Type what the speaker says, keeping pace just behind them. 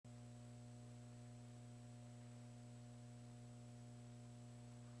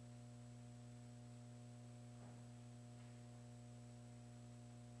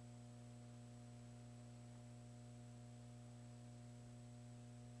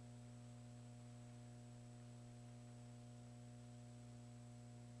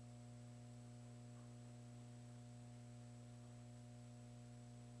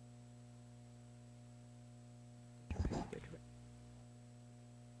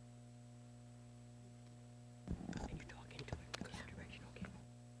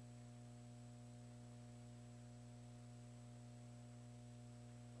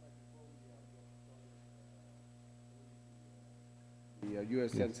the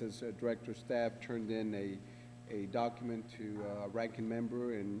U.S. Census Director staff turned in a document to ranking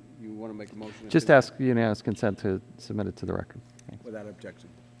member, and you want to make a motion? Just ask unanimous consent to submit it to the record. Thanks. Without objection.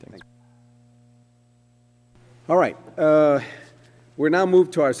 Thanks. All right. We're now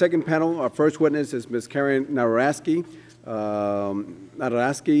moved to our second panel. Our first witness is Ms. Karen Narasky. The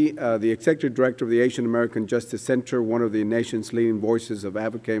Executive Director of the Asian American Justice Center, one of the nation's leading voices of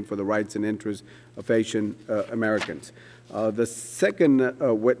advocating for the rights and interests of Asian Americans. The second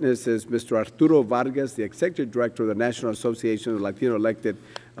witness is Mr. Arturo Vargas, the Executive Director of the National Association of Latino Elected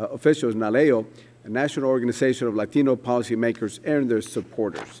Officials, NALEO, a national organization of Latino policymakers and their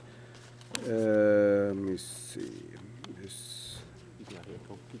supporters. Let me see.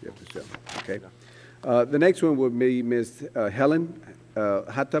 Okay. The next one would be Ms. Helen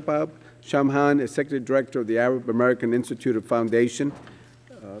Hatabab Shamhan, Executive Director of the Arab American Institute of Foundation.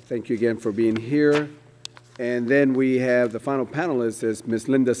 Thank you again for being here. And then we have the final panelist is Ms.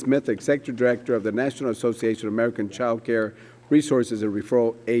 Linda Smith, Executive Director of the National Association of American Child Care Resources and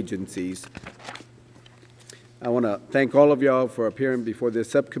Referral Agencies. I want to thank all of y'all for appearing before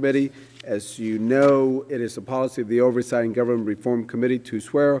this subcommittee. As you know, it is the policy of the Oversight and Government Reform Committee to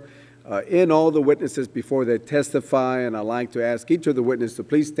swear in all the witnesses before they testify, and I'd like to ask each of the witnesses to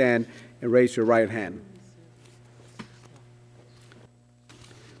please stand and raise your right hand.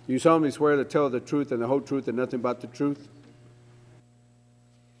 You solemnly swear to tell the truth and the whole truth and nothing but the truth?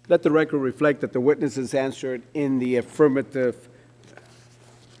 Let the record reflect that the witnesses answered in the affirmative.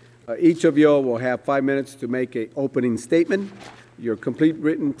 Each of you will have 5 minutes to make an opening statement. Your complete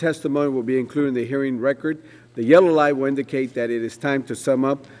written testimony will be included in the hearing record. The yellow light will indicate that it is time to sum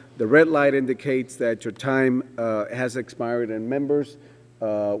up. The red light indicates that your time has expired. And members,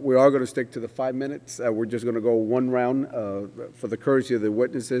 we are going to stick to the 5 minutes. We're just going to go one round for the courtesy of the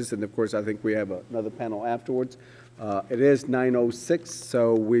witnesses. And of course, I think we have another panel afterwards. It is 9:06,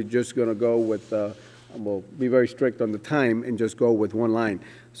 so we're just going to go with, we'll be very strict on the time and just go with one line.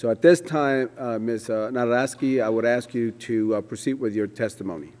 So at this time, Ms. Narasky, I would ask you to proceed with your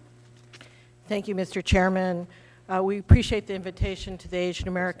testimony. Thank you, Mr. Chairman. We appreciate the invitation to the Asian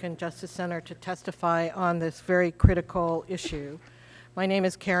American Justice Center to testify on this very critical issue. My name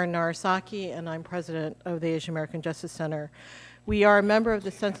is Karen Narasaki, and I'm president of the Asian American Justice Center. We are a member of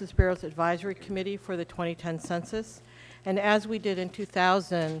the Census Bureau's Advisory Committee for the 2010 census, and as we did in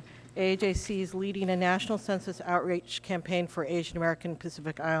 2000, AAJC is leading a national census outreach campaign for Asian American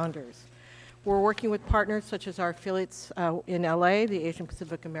Pacific Islanders. We're working with partners such as our affiliates in LA, the Asian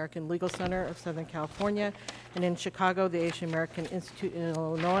Pacific American Legal Center of Southern California, and in Chicago, the Asian American Institute in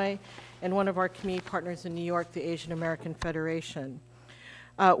Illinois, and one of our community partners in New York, the Asian American Federation.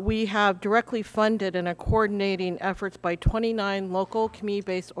 We have directly funded and are coordinating efforts by 29 local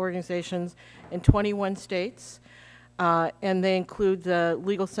community-based organizations in 21 states, and they include the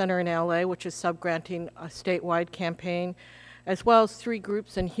Legal Center in LA, which is subgranting a statewide campaign, as well as 3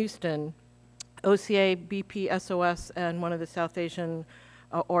 groups in Houston, OCA, BPSOS, and one of the South Asian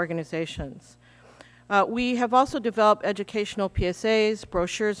organizations. We have also developed educational PSAs,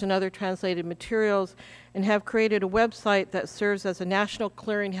 brochures, and other translated materials, and have created a website that serves as a national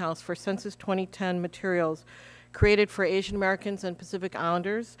clearinghouse for Census 2010 materials created for Asian Americans and Pacific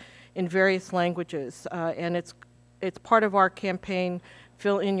Islanders in various languages. And it's part of our campaign,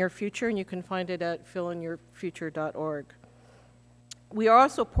 Fill in Your Future, and you can find it at fillinyourfuture.org. We are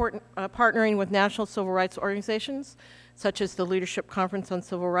also partnering with national civil rights organizations, such as the Leadership Conference on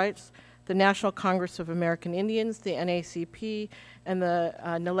Civil Rights, the National Congress of American Indians, the NACP, and the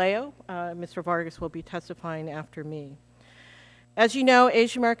NALEO. Mr. Vargas will be testifying after me. As you know,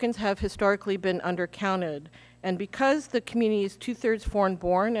 Asian Americans have historically been undercounted, and because the community is 2/3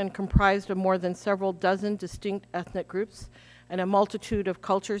 foreign-born and comprised of more than several dozen distinct ethnic groups and a multitude of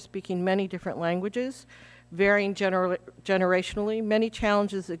cultures speaking many different languages, varying generationally, many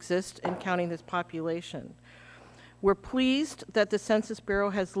challenges exist in counting this population. We're pleased that the Census Bureau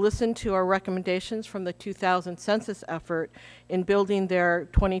has listened to our recommendations from the 2000 census effort in building their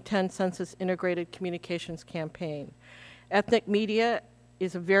 2010 Census Integrated Communications Campaign. Ethnic media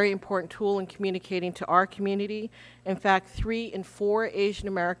is a very important tool in communicating to our community. In fact, 3 in 4 Asian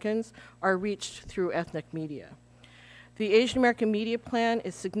Americans are reached through ethnic media. The Asian American Media Plan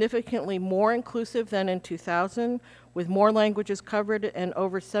is significantly more inclusive than in 2000, with more languages covered and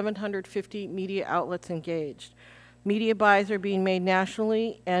over 750 media outlets engaged. Media buys are being made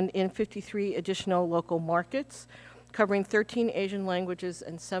nationally and in 53 additional local markets, covering 13 Asian languages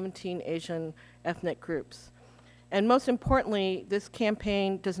and 17 Asian ethnic groups. And most importantly, this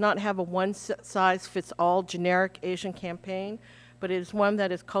campaign does not have a one-size-fits-all generic Asian campaign, but it is one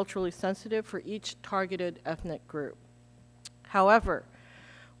that is culturally sensitive for each targeted ethnic group. However,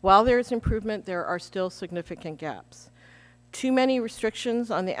 while there is improvement, there are still significant gaps. Too many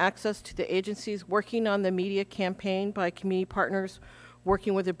restrictions on the access to the agencies working on the media campaign by community partners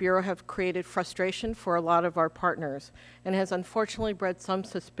working with the Bureau have created frustration for a lot of our partners and has unfortunately bred some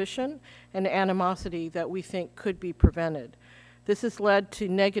suspicion and animosity that we think could be prevented. This has led to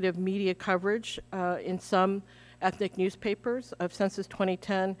negative media coverage in some ethnic newspapers of Census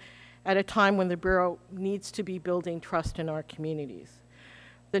 2010 at a time when the Bureau needs to be building trust in our communities.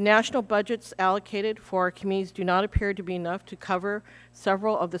 The national budgets allocated for our communities do not appear to be enough to cover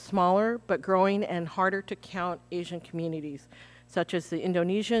several of the smaller but growing and harder to count Asian communities, such as the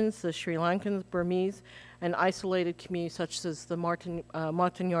Indonesians, the Sri Lankans, Burmese, and isolated communities such as the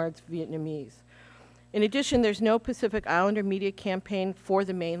Montagnards Vietnamese. In addition, there's no Pacific Islander media campaign for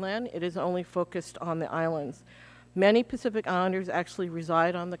the mainland. It is only focused on the islands. Many Pacific Islanders actually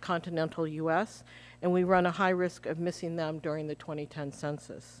reside on the continental U.S., and we run a high risk of missing them during the 2010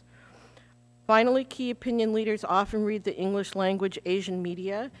 census. Finally, key opinion leaders often read the English language Asian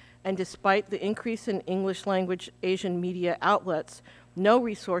media, and despite the increase in English language Asian media outlets, no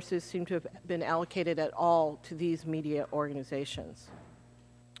resources seem to have been allocated at all to these media organizations.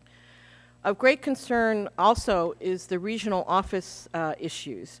 Of great concern also is the regional office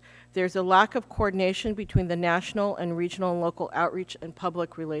issues. There's a lack of coordination between the national and regional and local outreach and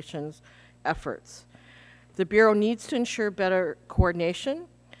public relations efforts. The Bureau needs to ensure better coordination.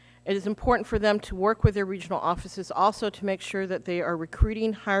 It is important for them to work with their regional offices also to make sure that they are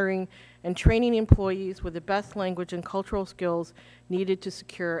recruiting, hiring, and training employees with the best language and cultural skills needed to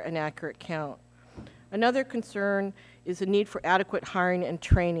secure an accurate count. Another concern is the need for adequate hiring and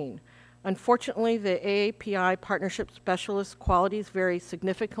training. Unfortunately, the AAPI partnership specialist qualities vary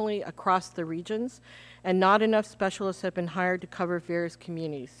significantly across the regions, and not enough specialists have been hired to cover various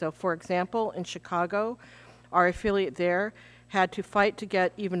communities. So, for example, in Chicago, our affiliate there had to fight to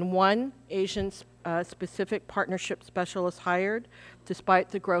get even one Asian-specific partnership specialist hired, despite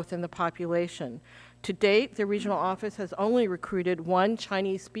the growth in the population. To date, the regional office has only recruited one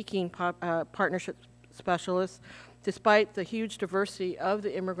Chinese-speaking partnership specialist, despite the huge diversity of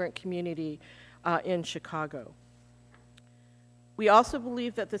the immigrant community in Chicago. We also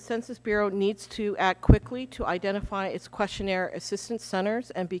believe that the Census Bureau needs to act quickly to identify its questionnaire assistance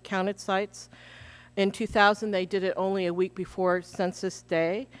centers and be counted sites. In 2000, they did it only a week before Census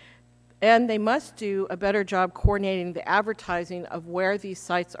Day, and they must do a better job coordinating the advertising of where these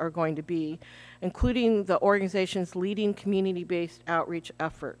sites are going to be, including the organization's leading community-based outreach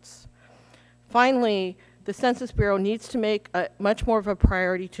efforts. Finally, the Census Bureau needs to make much more of a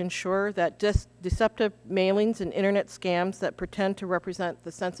priority to ensure that deceptive mailings and internet scams that pretend to represent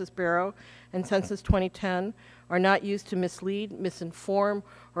the Census Bureau and Census 2010 are not used to mislead, misinform,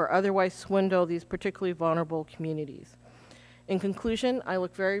 or otherwise swindle these particularly vulnerable communities. In conclusion, I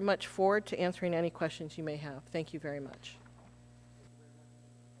look very much forward to answering any questions you may have. Thank you very much.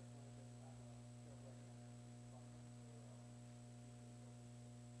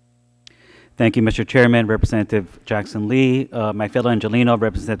 Thank you, Mr. Chairman, Representative Jackson Lee, my fellow Angelino,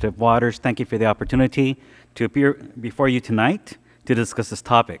 Representative Waters. Thank you for the opportunity to appear before you tonight to discuss this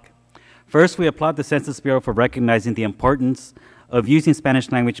topic. First, we applaud the Census Bureau for recognizing the importance of using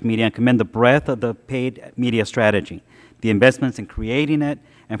Spanish language media and commend the breadth of the paid media strategy, the investments in creating it,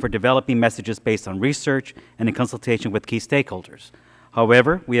 and for developing messages based on research and in consultation with key stakeholders.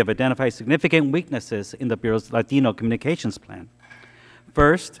 However, we have identified significant weaknesses in the Bureau's Latino communications plan.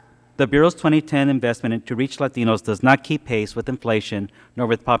 First, the Bureau's 2010 investment to reach Latinos does not keep pace with inflation nor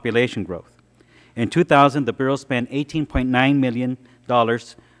with population growth. In 2000, the Bureau spent $18.9 million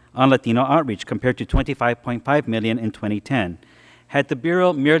on Latino outreach compared to $25.5 million in 2010. Had the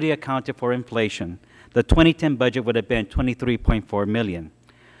Bureau merely accounted for inflation, the 2010 budget would have been $23.4 million.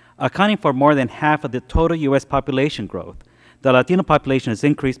 Accounting for more than half of the total U.S. population growth, the Latino population has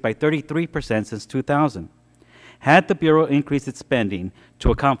increased by 33% since 2000. Had the Bureau increased its spending to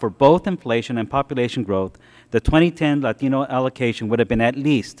account for both inflation and population growth, the 2010 Latino allocation would have been at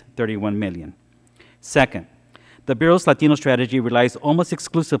least $31 million. Second, the Bureau's Latino strategy relies almost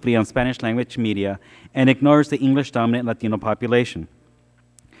exclusively on Spanish language media and ignores the English-dominant Latino population.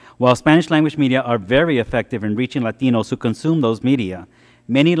 While Spanish language media are very effective in reaching Latinos who consume those media,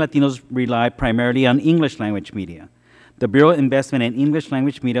 many Latinos rely primarily on English language media. The Bureau investment in English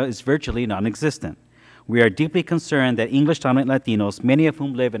language media is virtually non-existent. We are deeply concerned that English-dominant Latinos, many of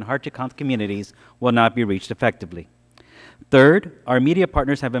whom live in hard-to-count communities, will not be reached effectively. Third, our media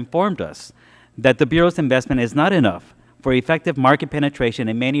partners have informed us that the Bureau's investment is not enough for effective market penetration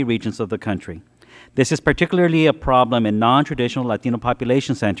in many regions of the country. This is particularly a problem in non-traditional Latino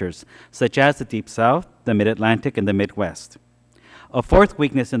population centers, such as the Deep South, the Mid-Atlantic, and the Midwest. A fourth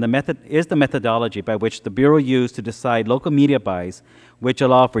weakness in the method is the methodology by which the Bureau used to decide local media buys, which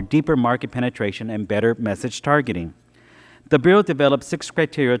allow for deeper market penetration and better message targeting. The Bureau developed 6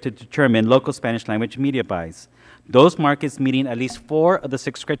 criteria to determine local Spanish language media buys. Those markets meeting at least 4 of the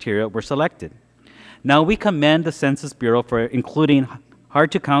 6 criteria were selected. Now, we commend the Census Bureau for including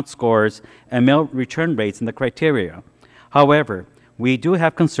hard-to-count scores and mail return rates in the criteria. However, we do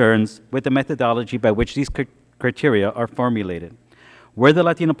have concerns with the methodology by which these criteria are formulated. Where the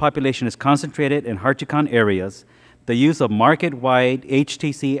Latino population is concentrated in hard-to-count areas, the use of market-wide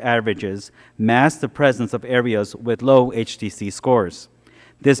HTC averages masks the presence of areas with low HTC scores.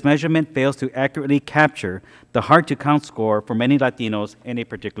 This measurement fails to accurately capture the hard-to-count score for many Latinos in a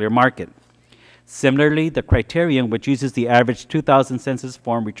particular market. Similarly, the criterion, which uses the average 2000 census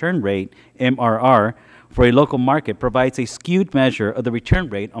form return rate, MRR, for a local market provides a skewed measure of the return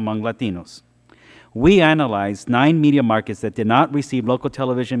rate among Latinos. We analyzed 9 media markets that did not receive local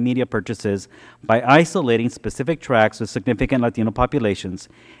television media purchases by isolating specific tracts with significant Latino populations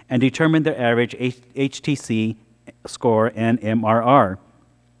and determined their average HTC score and MRR.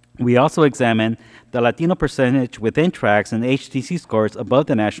 We also examined the Latino percentage within tracts and HTC scores above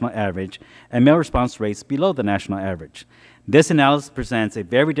the national average and mail response rates below the national average. This analysis presents a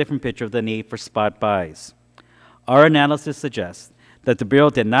very different picture of the need for spot buys. Our analysis suggests that the Bureau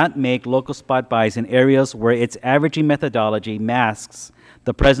did not make local spot buys in areas where its averaging methodology masks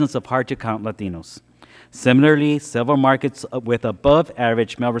the presence of hard-to-count Latinos. Similarly, several markets with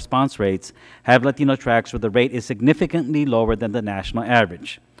above-average mail response rates have Latino tracts where the rate is significantly lower than the national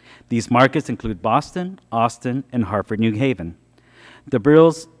average. These markets include Boston, Austin, and Hartford, New Haven. The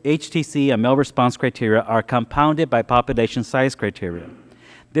Bureau's HTC and mail response criteria are compounded by population size criteria.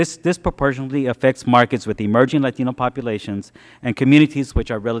 This disproportionately affects markets with emerging Latino populations and communities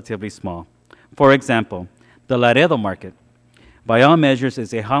which are relatively small. For example, the Laredo market, by all measures,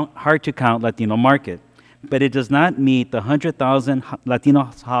 is a hard-to-count Latino market, but it does not meet the 100,000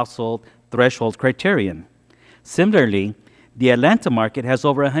 Latino household threshold criterion. Similarly, the Atlanta market has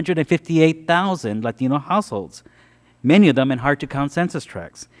over 158,000 Latino households, many of them in hard-to-count census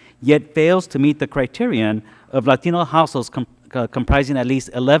tracts, yet fails to meet the criterion of Latino households comprising at least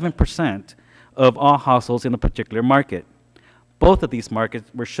 11% of all households in a particular market. Both of these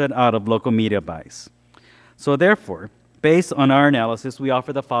markets were shut out of local media buys. So therefore, based on our analysis, we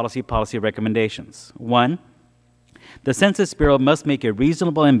offer the policy recommendations. 1, the Census Bureau must make a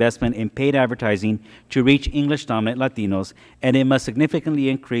reasonable investment in paid advertising to reach English-dominant Latinos, and it must significantly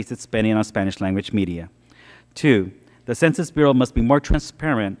increase its spending on Spanish-language media. 2, the Census Bureau must be more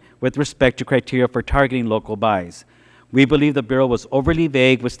transparent with respect to criteria for targeting local buys. We believe the Bureau was overly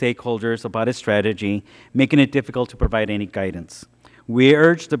vague with stakeholders about its strategy, making it difficult to provide any guidance. We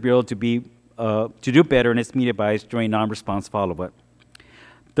urge the Bureau to do better in its media buys during non-response follow-up.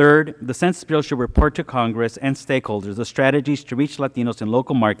 3rd, the Census Bureau should report to Congress and stakeholders the strategies to reach Latinos in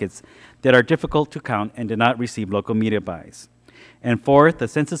local markets that are difficult to count and did not receive local media buys. And 4th, the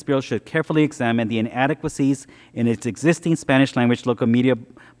Census Bureau should carefully examine the inadequacies in its existing Spanish-language local media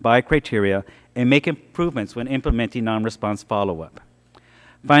buy criteria and make improvements when implementing non-response follow-up.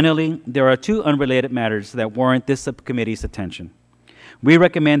 Finally, there are 2 unrelated matters that warrant this subcommittee's attention. We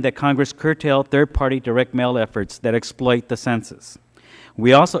recommend that Congress curtail third-party direct mail efforts that exploit the census.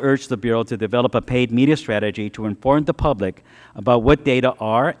 We also urge the Bureau to develop a paid media strategy to inform the public about what data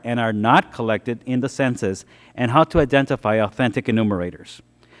are and are not collected in the census and how to identify authentic enumerators.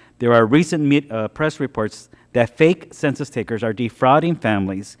 There are recent press reports that fake census takers are defrauding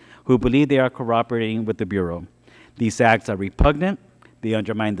families who believe they are cooperating with the Bureau. These acts are repugnant, they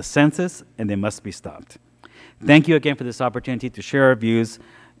undermine the census, and they must be stopped. Thank you again for this opportunity to share our views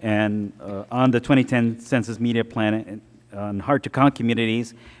and on the 2010 Census Media Plan on hard-to-count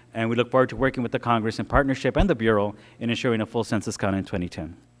communities, and we look forward to working with the Congress in partnership and the Bureau in ensuring a full census count in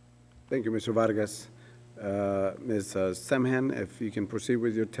 2010. Thank you, Mr. Vargas. Ms. Samhan, if you can proceed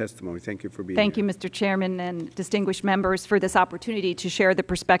with your testimony. Thank you for being here. Thank you, Mr. Chairman and distinguished members, for this opportunity to share the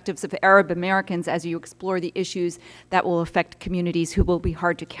perspectives of Arab Americans as you explore the issues that will affect communities who will be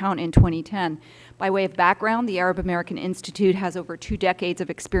hard to count in 2010. By way of background, the Arab American Institute has over 2 decades of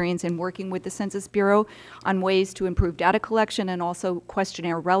experience in working with the Census Bureau on ways to improve data collection and also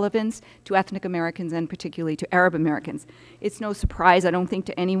questionnaire relevance to ethnic Americans and particularly to Arab Americans. It's no surprise, I don't think,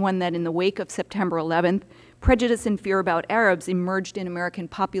 to anyone that in the wake of September 11th, prejudice and fear about Arabs emerged in American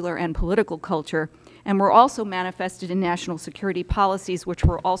popular and political culture and were also manifested in national security policies, which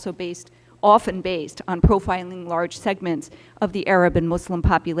were also often based on profiling large segments of the Arab and Muslim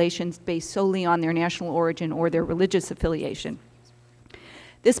populations based solely on their national origin or their religious affiliation.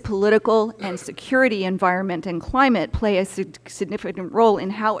 This political and security environment and climate play a significant role in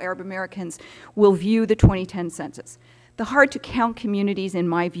how Arab Americans will view the 2010 census. The hard-to-count communities, in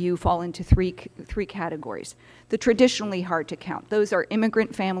my view, fall into three categories. The traditionally hard-to-count. Those are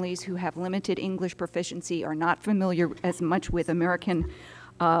immigrant families who have limited English proficiency, are not familiar as much with American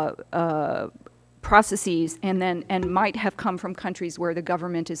processes, and might have come from countries where the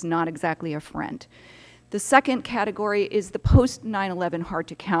government is not exactly a friend. The second category is the post-9/11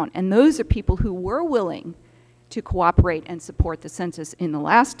 hard-to-count, and those are people who were willing to cooperate and support the census in the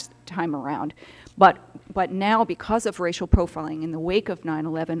last time around, but now, because of racial profiling in the wake of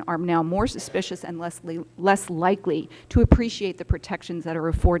 9/11, are now more suspicious and less likely to appreciate the protections that are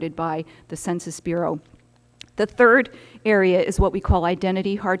afforded by the Census Bureau. The third area is what we call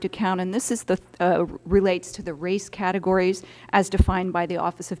identity hard to count, and this is relates to the race categories as defined by the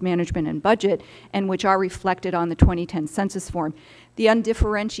Office of Management and Budget, and which are reflected on the 2010 census form. The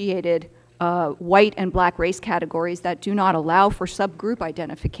undifferentiated white and black race categories that do not allow for subgroup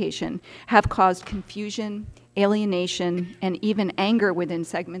identification have caused confusion, alienation, and even anger within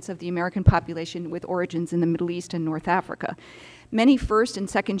segments of the American population with origins in the Middle East and North Africa. Many first and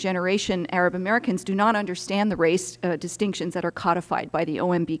second generation Arab Americans do not understand the race distinctions that are codified by the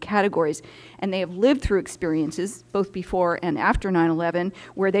OMB categories, and they have lived through experiences, both before and after 9/11,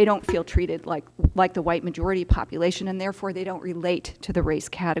 where they don't feel treated like the white majority population, and therefore they don't relate to the race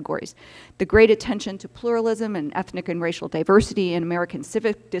categories. The great attention to pluralism and ethnic and racial diversity in American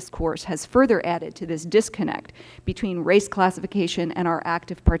civic discourse has further added to this disconnect between race classification and our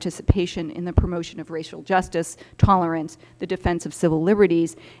active participation in the promotion of racial justice, tolerance, the defense of civil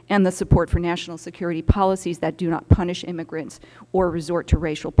liberties, and the support for national security policies that do not punish immigrants or resort to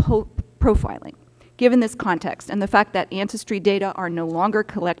racial profiling. Given this context and the fact that ancestry data are no longer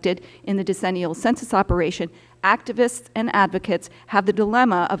collected in the decennial census operation, activists and advocates have the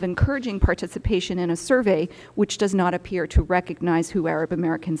dilemma of encouraging participation in a survey which does not appear to recognize who Arab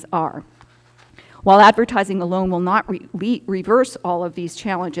Americans are. While advertising alone will not reverse all of these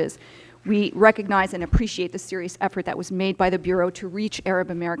challenges, we recognize and appreciate the serious effort that was made by the Bureau to reach Arab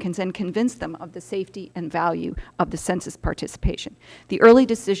Americans and convince them of the safety and value of the census participation. The early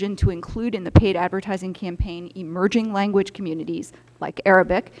decision to include in the paid advertising campaign emerging language communities like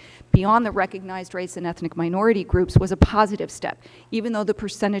Arabic beyond the recognized race and ethnic minority groups was a positive step, even though the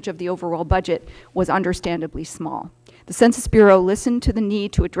percentage of the overall budget was understandably small. The Census Bureau listened to the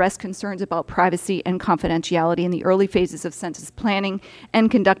need to address concerns about privacy and confidentiality in the early phases of census planning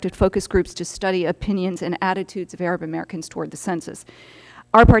and conducted focus groups to study opinions and attitudes of Arab Americans toward the census.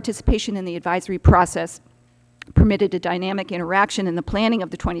 Our participation in the advisory process permitted a dynamic interaction in the planning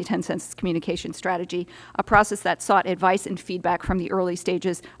of the 2010 Census Communication Strategy, a process that sought advice and feedback from the early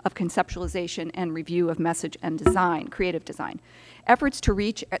stages of conceptualization and review of message and design, creative design. Efforts to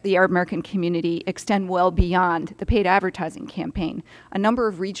reach the Arab American community extend well beyond the paid advertising campaign. A number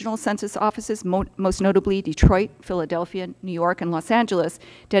of regional census offices, most notably Detroit, Philadelphia, New York, and Los Angeles,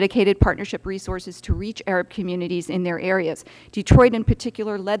 dedicated partnership resources to reach Arab communities in their areas. Detroit, in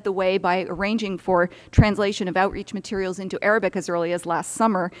particular, led the way by arranging for translation of outreach materials into Arabic as early as last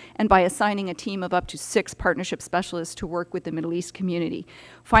summer, and by assigning a team of up to 6 partnership specialists to work with the Middle East community.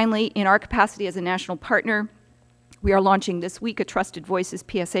 Finally, in our capacity as a national partner, we are launching this week a Trusted Voices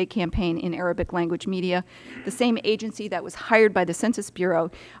PSA campaign in Arabic language media. The same agency that was hired by the Census Bureau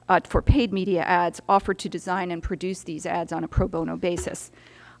for paid media ads offered to design and produce these ads on a pro bono basis.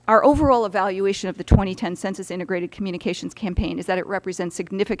 Our overall evaluation of the 2010 Census Integrated Communications Campaign is that it represents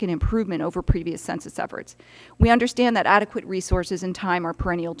significant improvement over previous census efforts. We understand that adequate resources and time are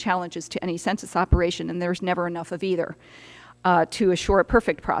perennial challenges to any census operation, and there's never enough of either. To assure a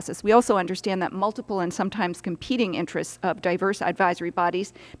perfect process. We also understand that multiple and sometimes competing interests of diverse advisory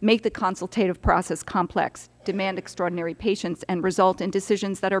bodies make the consultative process complex, demand extraordinary patience, and result in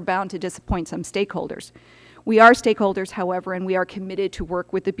decisions that are bound to disappoint some stakeholders. We are stakeholders, however, and we are committed to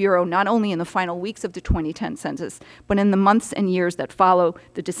work with the Bureau not only in the final weeks of the 2010 census, but in the months and years that follow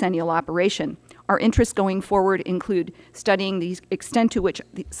the decennial operation. Our interests going forward include studying the extent to which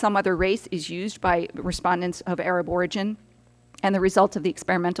some other race is used by respondents of Arab origin, and the results of the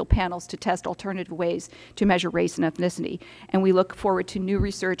experimental panels to test alternative ways to measure race and ethnicity. And we look forward to new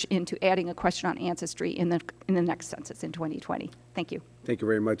research into adding a question on ancestry in the next census in 2020. Thank you. Thank you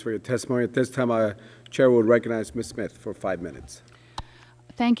very much for your testimony. At this time, our chair will recognize Ms. Smith for 5 minutes.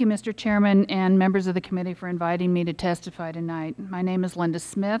 Thank you, Mr. Chairman and members of the committee for inviting me to testify tonight. My name is Linda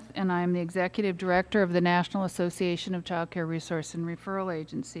Smith, and I am the Executive Director of the National Association of Child Care Resource and Referral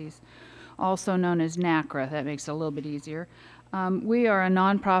Agencies, also known as NACRA. That makes it a little bit easier. We are a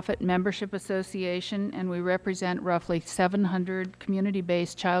nonprofit membership association, and we represent roughly 700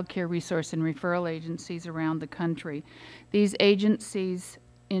 community-based child care resource and referral agencies around the country. These agencies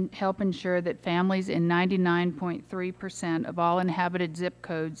help ensure that families in 99.3% of all inhabited zip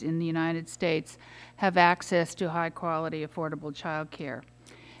codes in the United States have access to high-quality, affordable child care.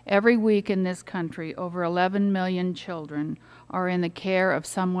 Every week in this country, over 11 million children are in the care of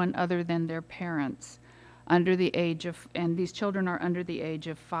someone other than their parents, and these children are under the age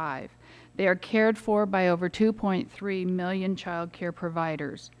of 5. They are cared for by over 2.3 million child care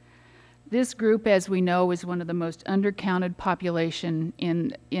providers. This group, as we know, is one of the most undercounted population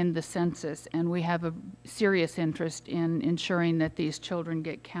in the census, and we have a serious interest in ensuring that these children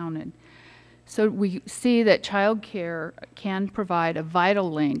get counted. So we see that child care can provide a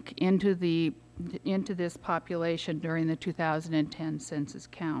vital link into this population during the 2010 census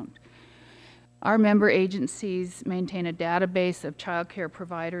count. Our member agencies maintain a database of child care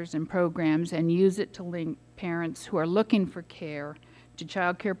providers and programs and use it to link parents who are looking for care to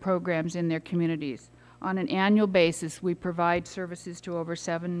child care programs in their communities. On an annual basis, we provide services to over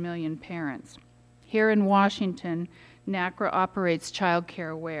 7 million parents. Here in Washington, NACRA operates Child Care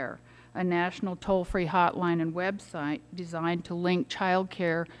Aware, a national toll-free hotline and website designed to link child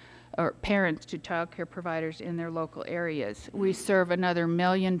care or parents to child care providers in their local areas. We serve another 1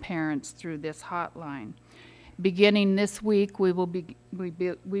 million parents through this hotline. Beginning this week, we will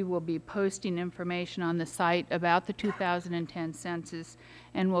be posting information on the site about the 2010 census,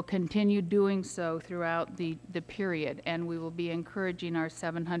 and will continue doing so throughout the period, and we will be encouraging our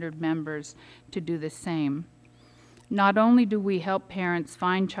 700 members to do the same. Not only do we help parents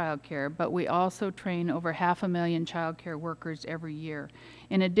find childcare, but we also train over 500,000 childcare workers every year.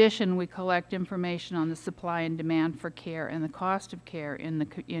 In addition, we collect information on the supply and demand for care and the cost of care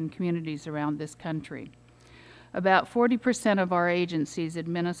in communities around this country. About 40% of our agencies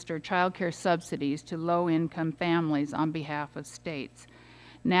administer childcare subsidies to low-income families on behalf of states.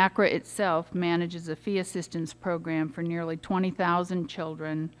 NACRA itself manages a fee assistance program for nearly 20,000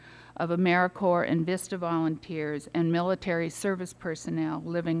 children of AmeriCorps and VISTA volunteers and military service personnel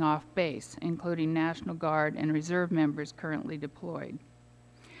living off base, including National Guard and Reserve members currently deployed.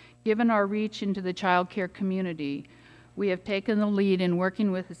 Given our reach into the child care community, we have taken the lead in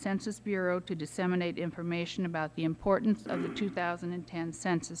working with the Census Bureau to disseminate information about the importance of the 2010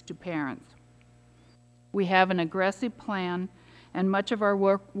 census to parents. We have an aggressive plan, and much of our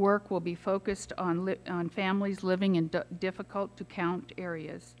work will be focused on families living in difficult-to-count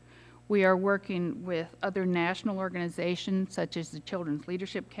areas. We are working with other national organizations such as the Children's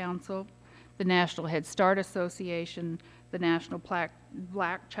Leadership Council, the National Head Start Association, the National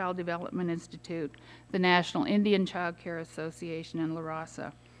Black Child Development Institute, the National Indian Child Care Association, and La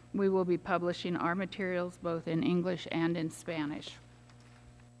Raza. We will be publishing our materials both in English and in Spanish.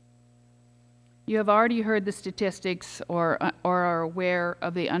 You have already heard the statistics or are aware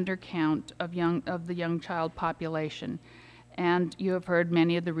of the undercount of the young child population, and you have heard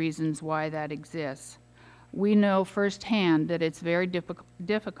many of the reasons why that exists. We know firsthand that it's very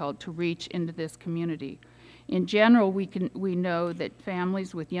difficult to reach into this community. In general, we know that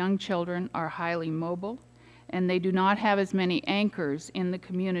families with young children are highly mobile, and they do not have as many anchors in the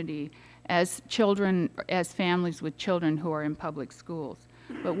community as families with children who are in public schools.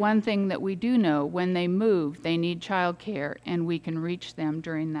 But one thing that we do know, when they move, they need child care, and we can reach them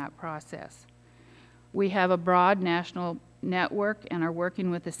during that process. We have a broad national network and are working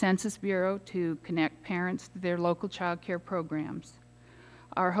with the Census Bureau to connect parents to their local child care programs.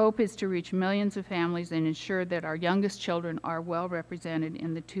 Our hope is to reach millions of families and ensure that our youngest children are well represented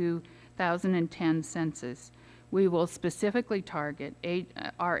in the 2010 census. We will specifically target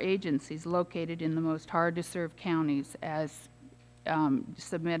our agencies located in the most hard-to-serve counties as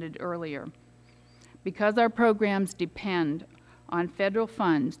submitted earlier. Because our programs depend on federal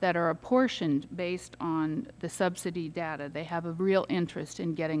funds that are apportioned based on the subsidy data, they have a real interest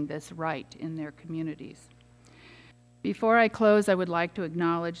in getting this right in their communities. Before I close, I would like to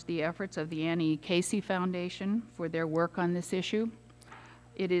acknowledge the efforts of the Annie E. Casey Foundation for their work on this issue.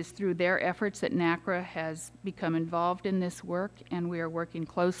 It is through their efforts that NACRA has become involved in this work, and we are working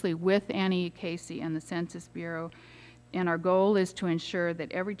closely with Annie E. Casey and the Census Bureau, and our goal is to ensure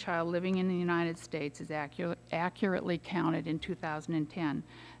that every child living in the United States is accurately counted in 2010.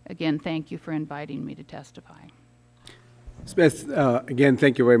 Again, thank you for inviting me to testify. Smith, again,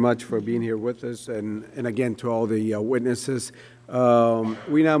 thank you very much for being here with us, and again, to all the witnesses.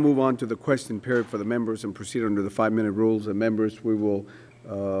 We now move on to the question period for the members and proceed under the 5-minute rules. And members,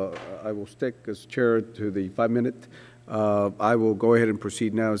 I will stick as chair to the 5-minute. I will go ahead and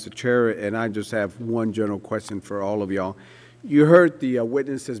proceed now as the chair, and I just have one general question for all of y'all. You heard the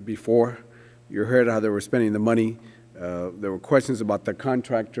witnesses before. You heard how they were spending the money. There were questions about the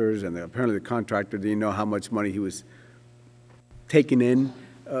contractors, and apparently the contractor didn't know how much money he was taking in,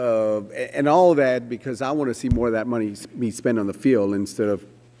 and all of that, because I want to see more of that money be spent on the field instead of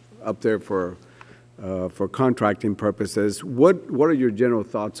up there for contracting purposes. What are your general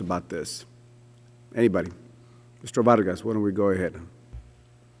thoughts about this? Anybody? Mr. Vargas, why don't we go ahead?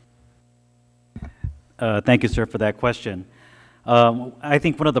 Thank you, sir, for that question. I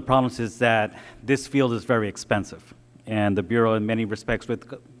think one of the problems is that this field is very expensive, and the Bureau, in many respects,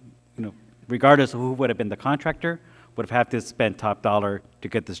 regardless of who would have been the contractor, would have had to spend top dollar to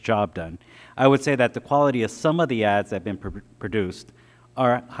get this job done. I would say that the quality of some of the ads that have been produced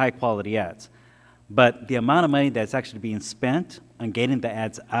are high-quality ads, but the amount of money that's actually being spent on getting the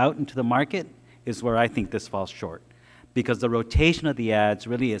ads out into the market is where I think this falls short, because the rotation of the ads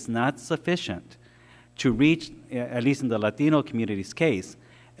really is not sufficient to reach, at least in the Latino community's case,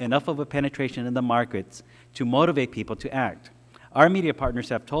 enough of a penetration in the markets to motivate people to act. Our media partners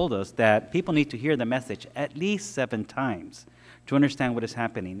have told us that people need to hear the message at least 7 times to understand what is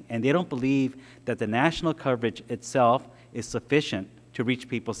happening, and they don't believe that the national coverage itself is sufficient to reach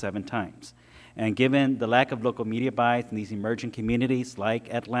people 7 times. And given the lack of local media buys in these emerging communities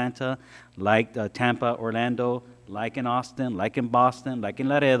like Atlanta, like Tampa, Orlando, like in Austin, like in Boston, like in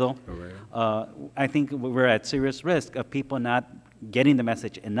Laredo, I think we're at serious risk of people not getting the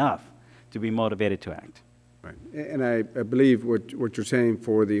message enough to be motivated to act. Right. And I believe what you're saying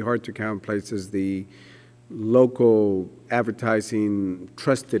for the hard-to-count places, the local advertising,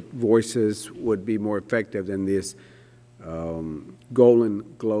 trusted voices would be more effective than this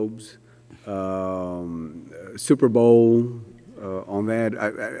Golden Globes, Super Bowl on that.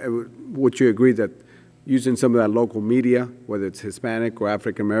 Would you agree that using some of that local media, whether it's Hispanic or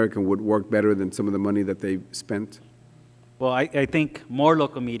African American, would work better than some of the money that they've spent? Well, I think more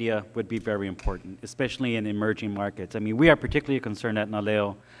local media would be very important, especially in emerging markets. I mean, we are particularly concerned at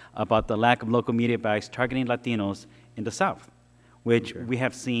NALEO about the lack of local media buys targeting Latinos in the South, which we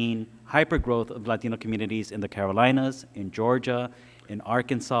have seen hyper-growth of Latino communities in the Carolinas, in Georgia, in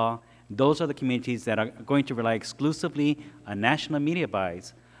Arkansas. Those are the communities that are going to rely exclusively on national media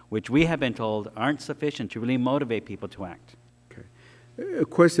buys, which we have been told aren't sufficient to really motivate people to act. Okay. A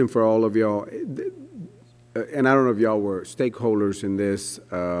question for all of y'all. And I don't know if y'all were stakeholders in this.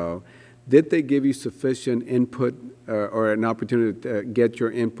 Did they give you sufficient input or an opportunity to get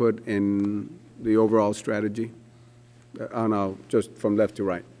your input in the overall strategy? Just from left to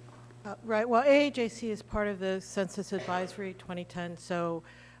right. Right. Well, AAJC is part of the Census Advisory 2010, so,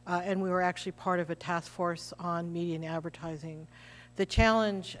 and we were actually part of a task force on media and advertising. The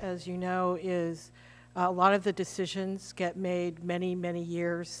challenge, as you know, is a lot of the decisions get made many, many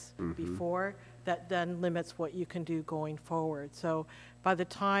years before. That then limits what you can do going forward. So by the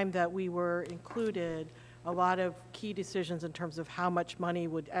time that we were included, a lot of key decisions in terms of how much money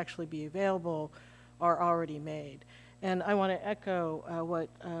would actually be available are already made. And I want to echo what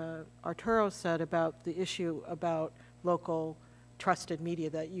Arturo said about the issue about local trusted media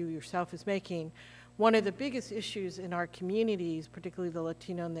that you yourself is making. One of the biggest issues in our communities, particularly the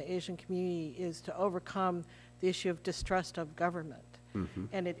Latino and the Asian community, is to overcome the issue of distrust of government.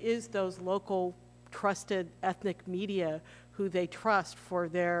 And it is those local trusted ethnic media who they trust for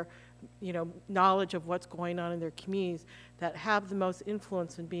their knowledge of what's going on in their communities that have the most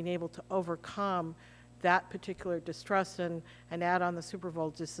influence in being able to overcome that particular distrust, and an ad on the Super Bowl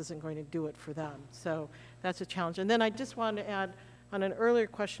just isn't going to do it for them. So that's a challenge. And then I just wanted to add on an earlier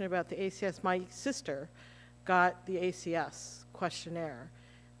question about the ACS, my sister got the ACS questionnaire.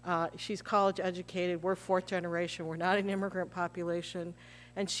 She's college educated, we're 4th generation, we're not an immigrant population,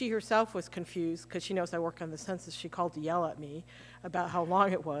 and she herself was confused because she knows I work on the census. She called to yell at me about how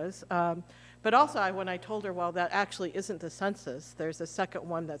long it was. But also when I told her, well, that actually isn't the census, there's a second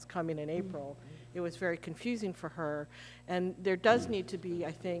one that's coming in April, it was very confusing for her. And there does need to be,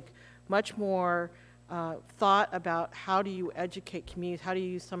 I think, much more thought about how do you educate communities, how do you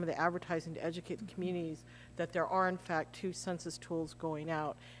use some of the advertising to educate the communities that there are in fact 2 census tools going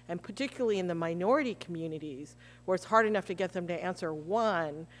out, and particularly in the minority communities where it's hard enough to get them to answer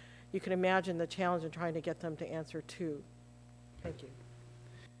 1, you can imagine the challenge in trying to get them to answer 2. Thank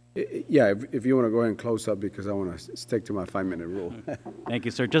you. Yeah, if you want to go ahead and close up, because I want to stick to my 5-minute rule. Thank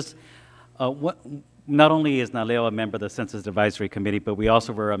you, sir. Just not only is NALEO a member of the Census Advisory Committee, but we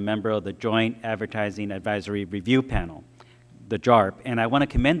also were a member of the Joint Advertising Advisory Review Panel, the JARP, and I want to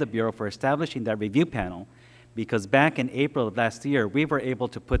commend the Bureau for establishing that review panel, because back in April of last year, we were able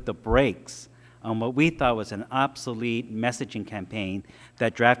to put the brakes on what we thought was an obsolete messaging campaign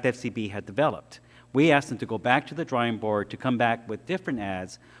that Draft FCB had developed. we asked them to go back to the drawing board to come back with different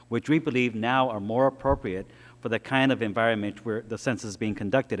ads, which we believe now are more appropriate for the kind of environment where the census is being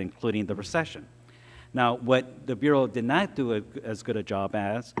conducted, including the recession. Now, what the Bureau did not do as good a job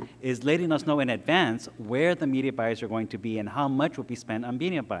as is letting us know in advance where the media buys are going to be and how much will be spent on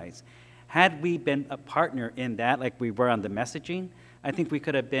media buys. Had we been a partner in that, like we were on the messaging, I think we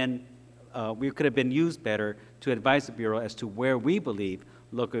could have been used better to advise the Bureau as to where we believe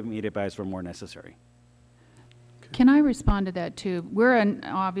local media buys were more necessary. Can I respond to that too? We're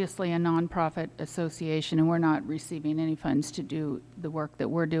obviously a nonprofit association, and we're not receiving any funds to do the work that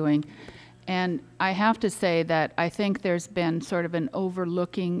we're doing. And I have to say that I think there's been sort of an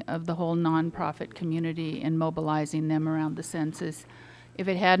overlooking of the whole nonprofit community and mobilizing them around the census. If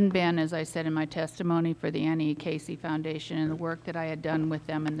it hadn't been, as I said in my testimony, for the Annie Casey Foundation and the work that I had done with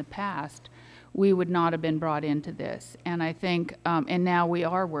them in the past, we would not have been brought into this. And I think, and now we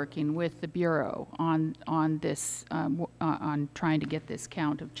are working with the Bureau on this, on trying to get this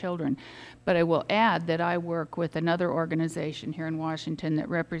count of children. But I will add that I work with another organization here in Washington that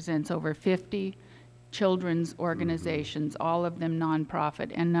represents over 50 children's organizations, all of them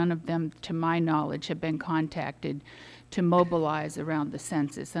nonprofit, and none of them, to my knowledge, have been contacted to mobilize around the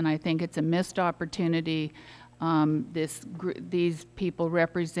census. And I think it's a missed opportunity. These people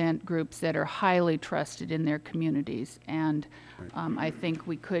represent groups that are highly trusted in their communities, and I think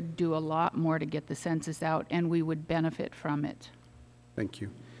we could do a lot more to get the census out, and we would benefit from it. Thank you.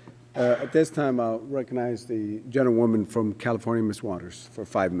 At this time, I'll recognize the gentlewoman from California, Ms. Waters, for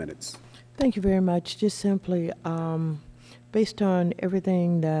 5 minutes. Thank you very much. Just simply, based on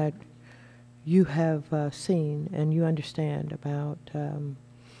everything that you have seen and you understand about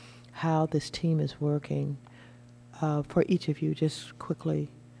how this team is working, for each of you, just quickly,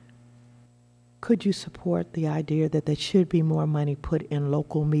 could you support the idea that there should be more money put in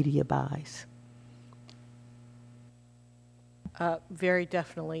local media buys? Very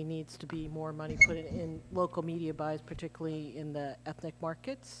definitely needs to be more money put in local media buys, particularly in the ethnic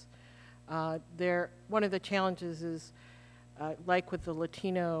markets. One of the challenges is, like with the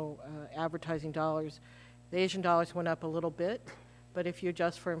Latino advertising dollars, the Asian dollars went up a little bit, but if you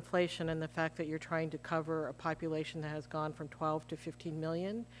adjust for inflation and the fact that you're trying to cover a population that has gone from 12 to 15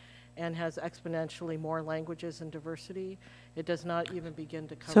 million and has exponentially more languages and diversity, it does not even begin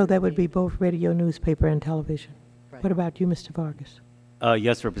to cover. So that would be both radio, newspaper, and television. Right. What about you, Mr. Vargas?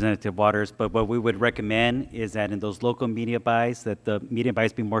 Yes, Representative Waters, but what we would recommend is that in those local media buys, that the media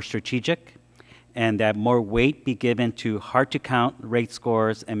buys be more strategic and that more weight be given to hard-to-count rate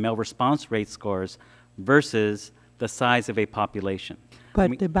scores and mail response rate scores versus the size of a population.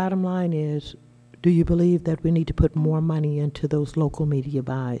 But the bottom line is, do you believe that we need to put more money into those local media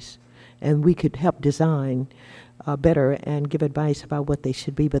buys? And we could help design better and give advice about what they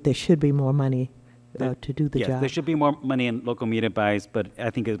should be, but there should be more money to do the yes, job. There should be more money in local media buys, but I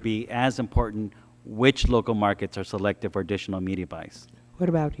think it would be as important which local markets are selected for additional media buys. What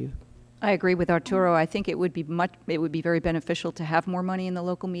about you? I agree with Arturo. I think it would be very beneficial to have more money in the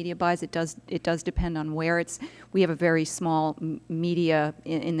local media buys. It does depend on where we have a very small media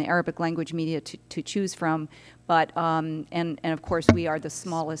in the Arabic language media to choose from, but and of course we are the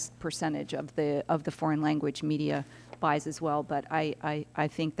smallest percentage of the foreign language media buys as well. But I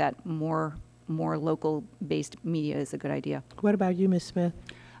think that more local based media is a good idea. What about you, Ms. Smith?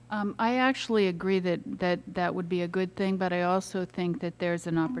 I actually agree that would be a good thing, but I also think that there's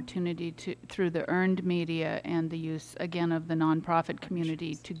an opportunity through the earned media and the use, again, of the nonprofit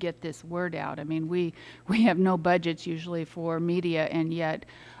community to get this word out. I mean, we have no budgets usually for media, and yet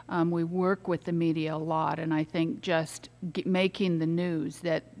we work with the media a lot, and I think just making the news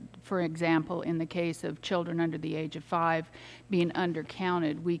that, for example, in the case of children under the age of 5 being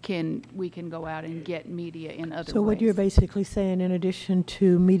undercounted, we can go out and get media in other ways. So what you're basically saying, in addition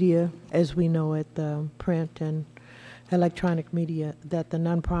to media as we know it, the print and electronic media, that the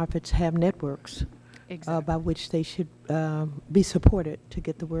nonprofits have networks by which they should be supported to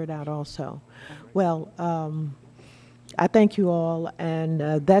get the word out also. Well, I thank you all, and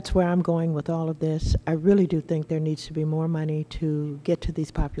that's where I'm going with all of this. I really do think there needs to be more money to get to these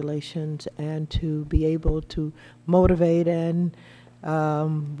populations and to be able to motivate and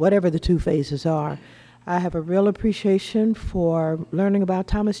whatever the two phases are. I have a real appreciation for learning about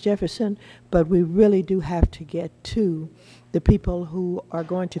Thomas Jefferson, but we really do have to get to the people who are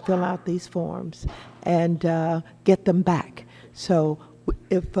going to fill out these forms and get them back. So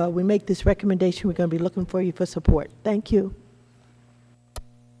if we make this recommendation, we're going to be looking for you for support. Thank you.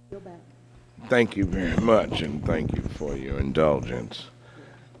 Thank you very much, and thank you for your indulgence.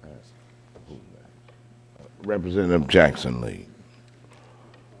 Representative Jackson Lee.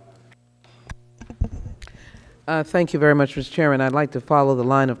 Thank you very much, Mr. Chairman. I'd like to follow the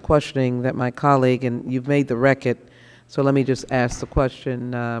line of questioning that my colleague, and you've made the record, so let me just ask the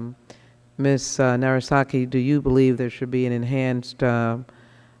question. Ms. Narasaki, do you believe there should be an enhanced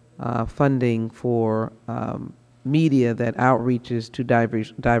funding for media that outreaches to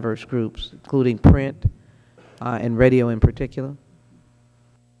diverse groups, including print and radio in particular?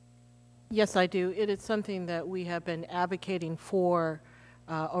 Yes, I do. It is something that we have been advocating for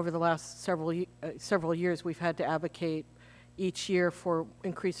over the last several years. We've had to advocate each year for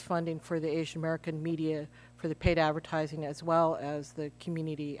increased funding for the Asian American media, for the paid advertising, as well as the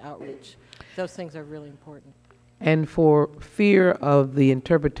community outreach. Those things are really important. And for fear of the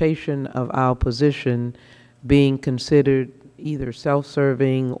interpretation of our position being considered either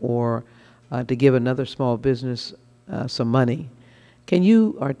self-serving or to give another small business some money, can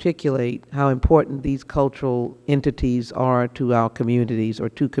you articulate how important these cultural entities are to our communities or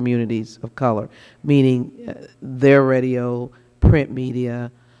to communities of color, meaning their radio, print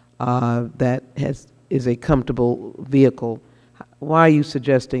media, that is a comfortable vehicle? Why are you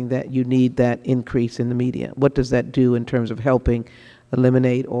suggesting that you need that increase in the media? What does that do in terms of helping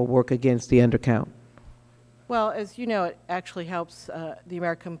eliminate or work against the undercount? Well, as you know, it actually helps the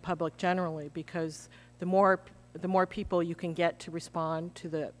American public generally, because the more people you can get to respond to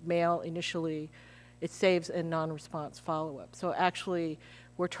the mail initially, it saves a non-response follow-up. So actually,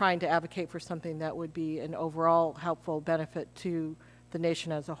 we're trying to advocate for something that would be an overall helpful benefit to the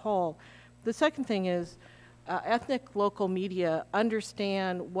nation as a whole. The second thing is ethnic local media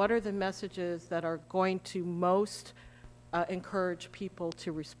understand what are the messages that are going to most encourage people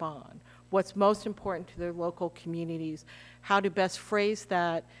to respond, what's most important to their local communities, how to best phrase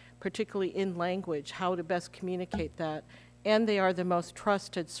that, particularly in language, how to best communicate that, and they are the most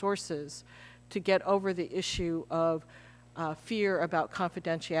trusted sources to get over the issue of fear about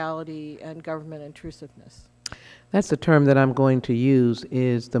confidentiality and government intrusiveness. That's the term that I'm going to use,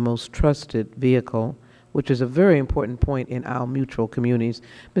 is the most trusted vehicle, which is a very important point in our mutual communities.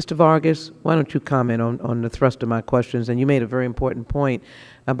 Mr. Vargas, why don't you comment on the thrust of my questions? And you made a very important point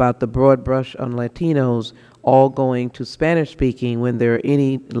about the broad brush on Latinos all going to Spanish-speaking when there are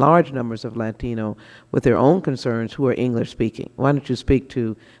any large numbers of Latino with their own concerns who are English-speaking. Why don't you speak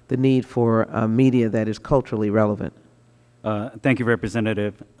to the need for media that is culturally relevant? Thank you,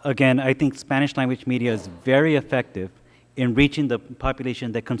 Representative. Again, I think Spanish language media is very effective in reaching the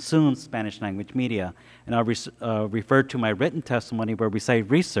population that consumes Spanish language media. And I'll refer to my written testimony where we cite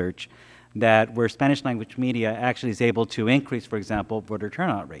research that where Spanish language media actually is able to increase, for example, voter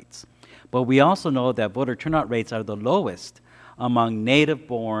turnout rates. But we also know that voter turnout rates are the lowest among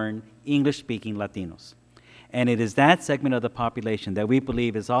native-born, English-speaking Latinos. And it is that segment of the population that we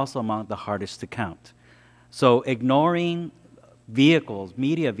believe is also among the hardest to count. So ignoring vehicles,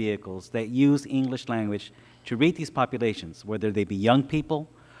 media vehicles that use English language to reach these populations, whether they be young people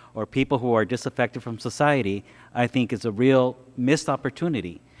or people who are disaffected from society, I think is a real missed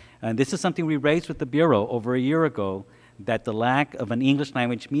opportunity. And this is something we raised with the Bureau over a year ago, that the lack of an English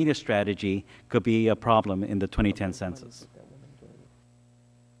language media strategy could be a problem in the 2010 census.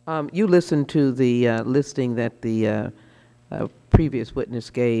 You listened to the listing that the previous witness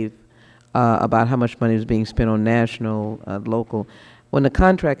gave about how much money was being spent on national, local. When the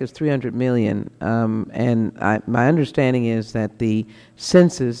contract is $300 million, and my understanding is that the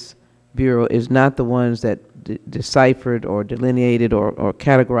Census Bureau is not the ones that deciphered or delineated or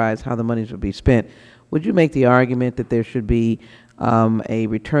categorized how the monies would be spent, would you make the argument that there should be a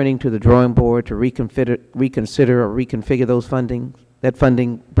returning to the drawing board to reconsider or reconfigure those that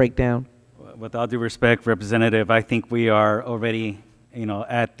funding breakdown? With all due respect, Representative, I think we are already,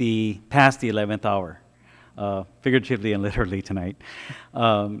 at past the 11th hour. Figuratively and literally tonight.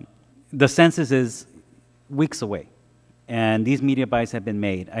 The census is weeks away, and these media buys have been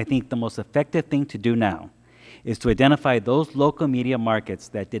made. I think the most effective thing to do now is to identify those local media markets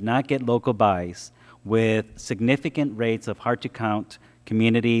that did not get local buys with significant rates of hard-to-count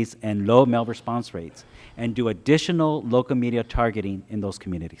communities and low mail response rates, and do additional local media targeting in those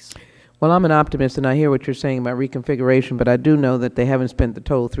communities. Well, I'm an optimist, and I hear what you're saying about reconfiguration, but I do know that they haven't spent the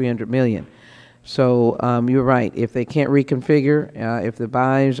total $300 million. So you're right. If they can't reconfigure, if the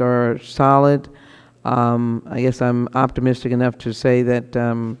buys are solid, I guess I'm optimistic enough to say that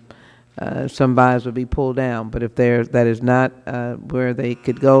some buys will be pulled down. But if that is not where they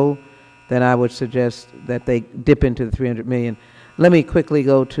could go, then I would suggest that they dip into the $300 million. Let me quickly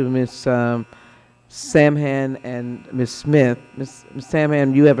go to Ms. Samhan and Ms. Smith. Ms.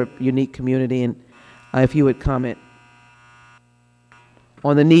 Samhan, you have a unique community, and if you would comment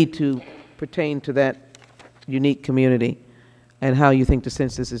on the need to pertain to that unique community and how you think the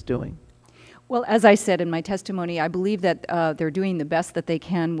census is doing. Well, as I said in my testimony, I believe that they're doing the best that they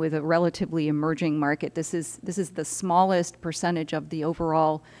can with a relatively emerging market. This is the smallest percentage of the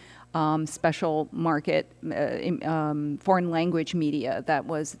overall special market foreign language media that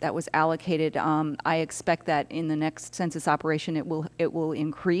was allocated. I expect that in the next census operation it will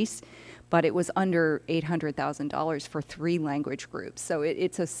increase, but it was under $800,000 for 3 language groups. So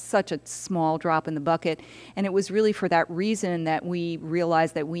it's such a small drop in the bucket, and it was really for that reason that we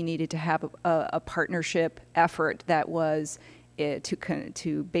realized that we needed to have a partnership effort that was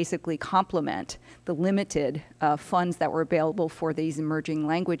to basically complement the limited funds that were available for these emerging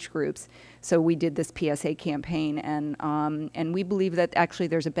language groups. So we did this PSA campaign, and we believe that actually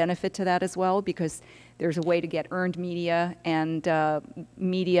there's a benefit to that as well, because there's a way to get earned media and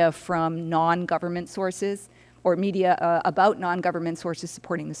media from non-government sources, or media about non-government sources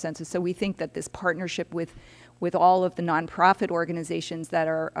supporting the census. So we think that this partnership with all of the nonprofit organizations that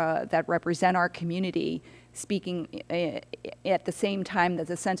are that represent our community, speaking at the same time that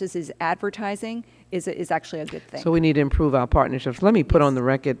the census is advertising, is actually a good thing. So we need to improve our partnerships. Let me put on the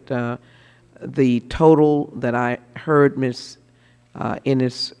record the total that I heard Ms.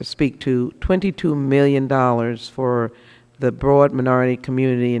 Ennis speak to, $22 million for the broad minority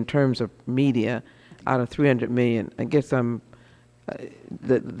community in terms of media out of $300 million. I guess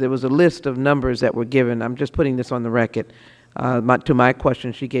there was a list of numbers that were given. I'm just putting this on the record. To my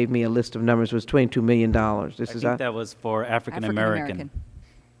question, she gave me a list of numbers. It was $22 million. I think that was for African American.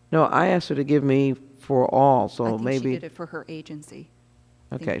 No, I asked her to give me for all, so I think maybe. she did it for her agency.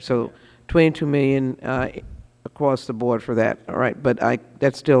 Okay, so 22 million across the board for that. All right, but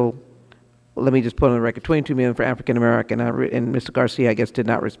that's still, let me just put on the record, 22 million for African American, and Mr. Garcia, I guess, did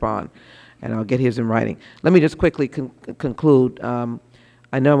not respond, and I'll get his in writing. Let me just quickly conclude.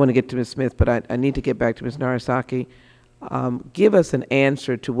 I know I want to get to Ms. Smith, but I need to get back to Ms. Narasaki. Give us an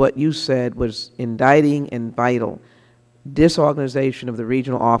answer to what you said was indicting and vital, disorganization of the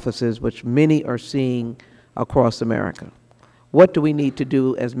regional offices, which many are seeing across America. What do we need to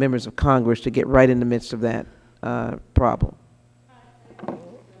do as members of Congress to get right in the midst of that problem?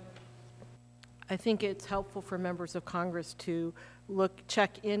 I think it's helpful for members of Congress to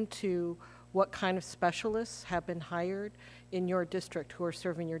check into what kind of specialists have been hired in your district, who are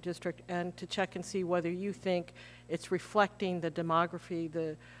serving your district, and to check and see whether you think it's reflecting the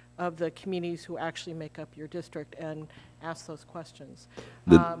demography of the communities who actually make up your district, and ask those questions.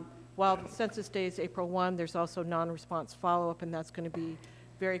 While the census day is April 1, there's also non-response follow-up, and that's going to be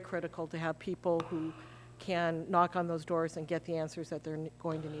very critical to have people who can knock on those doors and get the answers that they're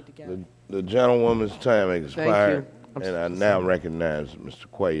going to need to get. The gentlewoman's time expired, and I now recognize Mr.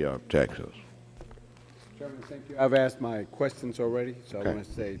 Cuellar of Texas. Chairman, thank you. I've asked my questions already, so I want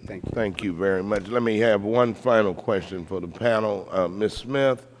to say thank you. Thank you very much. Let me have one final question for the panel. Ms.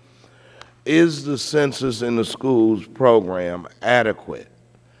 Smith, is the Census in the Schools program adequate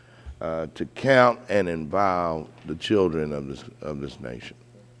to count and involve the children of this nation?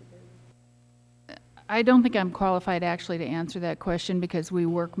 I don't think I'm qualified actually to answer that question, because we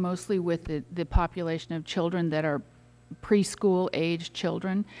work mostly with the population of children that are preschool age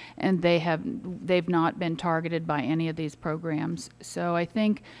children, and they've not been targeted by any of these programs. So I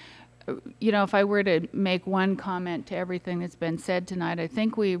think, you know, if I were to make one comment to everything that's been said tonight, I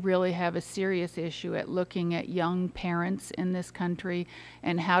think we really have a serious issue at looking at young parents in this country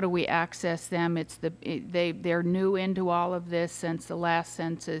and how do we access them. They're new into all of this since the last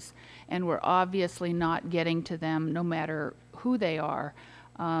census, and we're obviously not getting to them no matter who they are.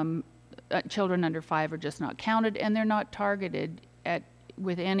 Children under 5 are just not counted, and they're not targeted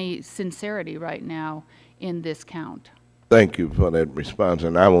with any sincerity right now in this count. Thank you for that response,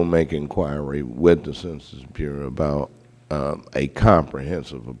 and I will make inquiry with the Census Bureau about a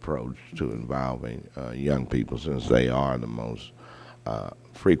comprehensive approach to involving young people, since they are the most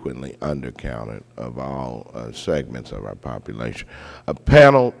frequently undercounted of all segments of our population.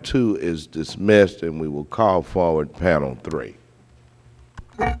 Panel 2 is dismissed, and we will call forward Panel 3.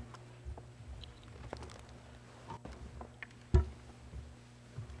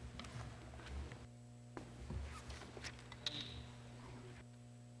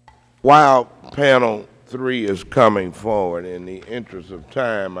 While Panel 3 is coming forward, in the interest of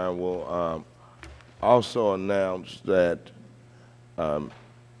time, I will also announce that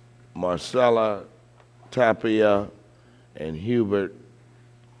Marcella Tapia and Hubert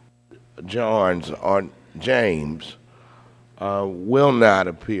James will not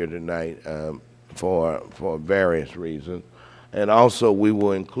appear tonight for various reasons. And also, we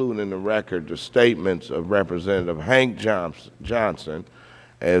will include in the record the statements of Representative Hank Johnson,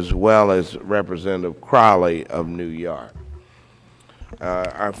 as well as Representative Crowley of New York.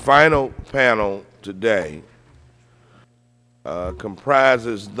 Our final panel today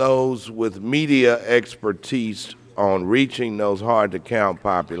comprises those with media expertise on reaching those hard-to-count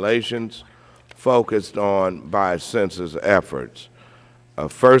populations focused on by census efforts.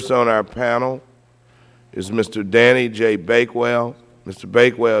 First on our panel is Mr. Danny J. Bakewell. Mr.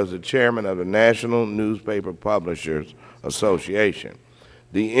 Bakewell is the chairman of the National Newspaper Publishers Association.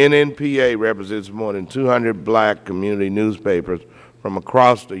 The NNPA represents more than 200 black community newspapers from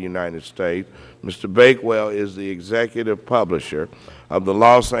across the United States. Mr. Bakewell is the executive publisher of the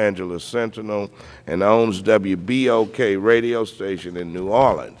Los Angeles Sentinel and owns WBOK radio station in New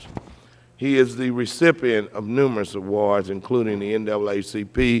Orleans. He is the recipient of numerous awards, including the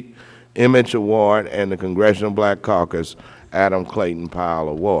NAACP Image Award and the Congressional Black Caucus Adam Clayton Powell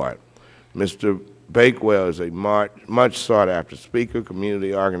Award. Mr. Bakewell is a much sought-after speaker,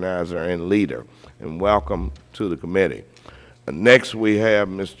 community organizer, and leader, and welcome to the committee. Next, we have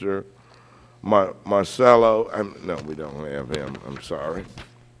Mr. Marcelo, no, we don't have him, I'm sorry.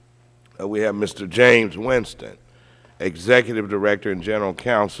 We have Mr. James Winston, Executive Director and General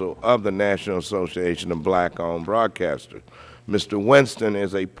Counsel of the National Association of Black-Owned Broadcasters. Mr. Winston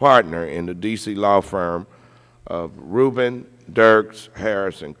is a partner in the D.C. law firm of Rubin, Dirks,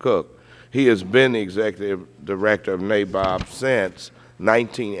 Harris, and Cook. He has been the Executive Director of NABOB since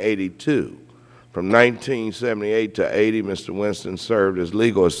 1982. From 1978 to 80, Mr. Winston served as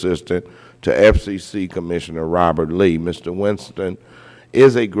legal assistant to FCC Commissioner Robert Lee. Mr. Winston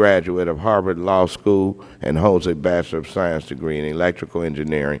is a graduate of Harvard Law School and holds a Bachelor of Science degree in Electrical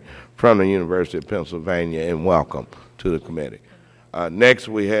Engineering from the University of Pennsylvania, and welcome to the committee. Next,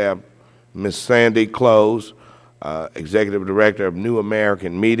 we have Ms. Sandy Close, Executive Director of New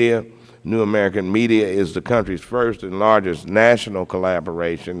American Media. New American Media is the country's first and largest national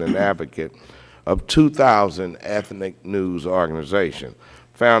collaboration and advocate of 2,000 ethnic news organizations,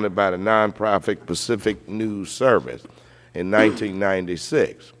 founded by the nonprofit Pacific News Service in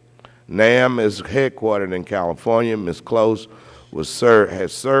 1996. NAM is headquartered in California. Ms. Close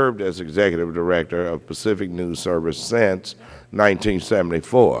has served as Executive Director of Pacific News Service since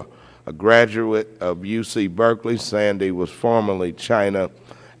 1974. A graduate of UC Berkeley, Sandy was formerly China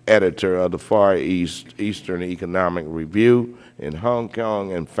editor of the Far Eastern Economic Review in Hong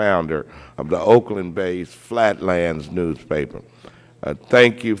Kong and founder of the Oakland-based Flatlands newspaper.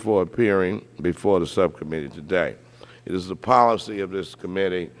 Thank you for appearing before the subcommittee today. It is the policy of this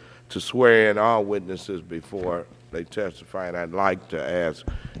committee to swear in all witnesses before they testify, and I'd like to ask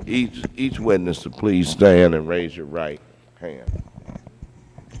each witness to please stand and raise your right hand.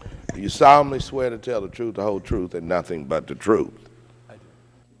 Do you solemnly swear to tell the truth, the whole truth, and nothing but the truth?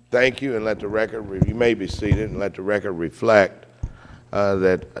 Thank you, and let the record, you may be seated, and let the record reflect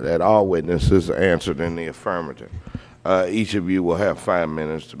that all witnesses answered in the affirmative. Each of you will have 5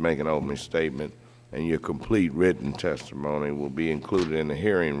 minutes to make an opening statement, and your complete written testimony will be included in the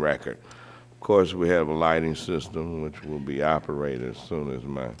hearing record. Of course, we have a lighting system which will be operated as soon as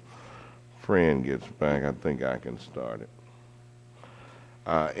my friend gets back. I think I can start it.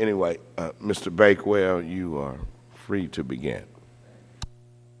 Anyway, Mr. Bakewell, you are free to begin.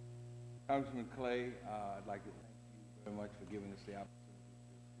 Congressman Clay, I'd like to thank you very much for giving us the opportunity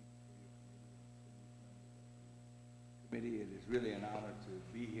to speak for your committee. It is really an honor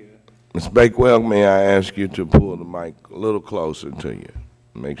to be here. Ms. Bakewell, may I ask you to pull the mic a little closer to you?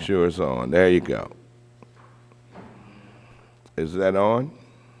 Make sure it's on. There you go. Is that on?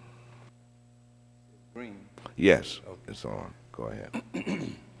 Green. Yes, it's on. Go ahead.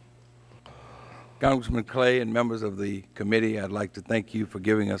 Congressman Clay and members of the committee, I'd like to thank you for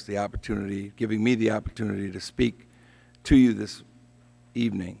giving me the opportunity to speak to you this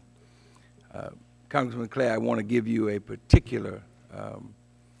evening. Congressman Clay, I want to give you a particular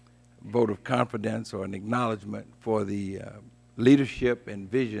vote of confidence or an acknowledgement for the leadership and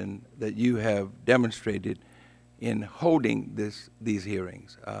vision that you have demonstrated in holding these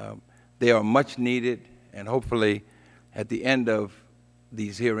hearings. They are much needed, and hopefully at the end of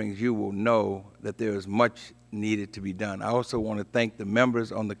these hearings, you will know that there is much needed to be done. I also want to thank the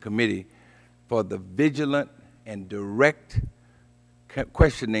members on the committee for the vigilant and direct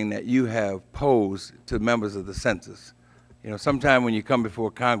questioning that you have posed to members of the census. You know, sometimes when you come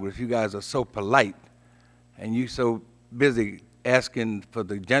before Congress, you guys are so polite and you're so busy asking for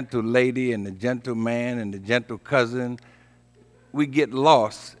the gentle lady and the gentle man and the gentle cousin. We get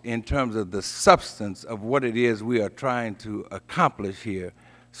lost in terms of the substance of what it is we are trying to accomplish here.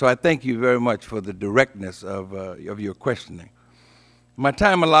 So I thank you very much for the directness of your questioning. My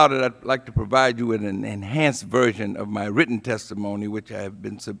time allotted, I'd like to provide you with an enhanced version of my written testimony, which I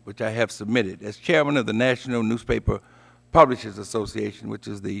have submitted. As chairman of the National Newspaper Publishers Association, which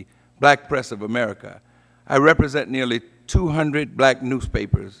is the Black Press of America. I represent nearly 200 black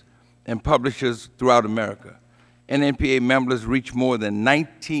newspapers and publishers throughout America. NNPA members reach more than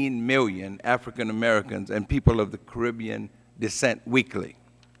 19 million African Americans and people of the Caribbean descent weekly.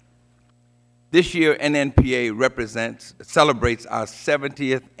 This year, NNPA celebrates our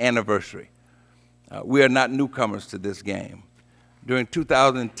 70th anniversary. We are not newcomers to this game. During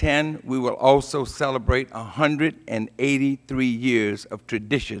 2010, we will also celebrate 183 years of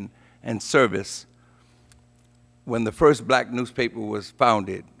tradition and service when the first black newspaper was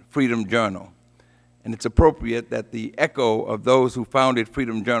founded, Freedom Journal. And it's appropriate that the echo of those who founded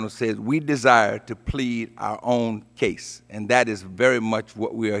Freedom Journal says, we desire to plead our own case. And that is very much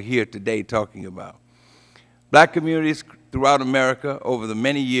what we are here today talking about. Black communities throughout America, over the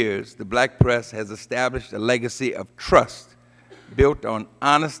many years, the black press has established a legacy of trust built on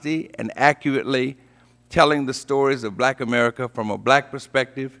honesty and accurately telling the stories of black America from a black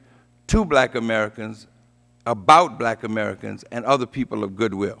perspective to black Americans, about black Americans, and other people of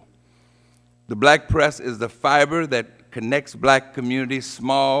goodwill. The black press is the fiber that connects black communities,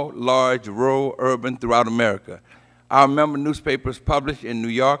 small, large, rural, urban, throughout America. Our member newspapers publish in New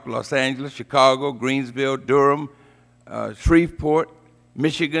York, Los Angeles, Chicago, Greensville, Durham, Shreveport,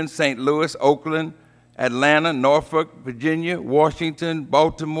 Michigan, St. Louis, Oakland, Atlanta, Norfolk, Virginia, Washington,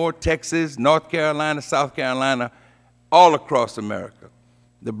 Baltimore, Texas, North Carolina, South Carolina, all across America.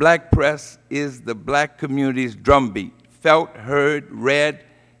 The black press is the black community's drumbeat, felt, heard, read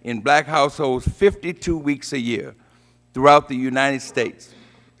in black households 52 weeks a year throughout the United States.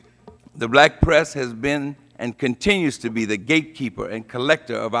 The black press has been and continues to be the gatekeeper and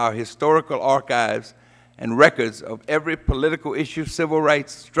collector of our historical archives and records of every political issue, civil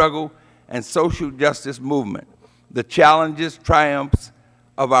rights struggle, and social justice movement, the challenges, triumphs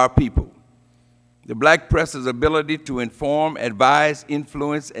of our people. The black press's ability to inform, advise,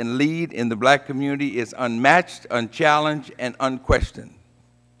 influence, and lead in the black community is unmatched, unchallenged, and unquestioned.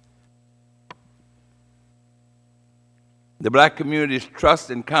 The black community's trust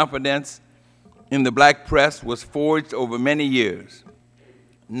and confidence in the black press was forged over many years.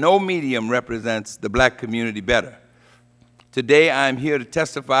 No medium represents the black community better. Today, I am here to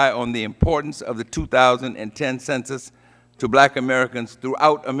testify on the importance of the 2010 census to black Americans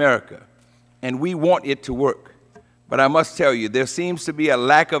throughout America, and we want it to work. But I must tell you, there seems to be a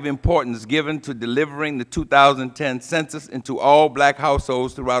lack of importance given to delivering the 2010 census into all black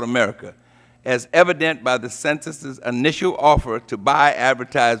households throughout America, as evident by the census's initial offer to buy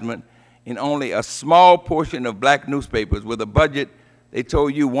advertisement in only a small portion of black newspapers with a budget, they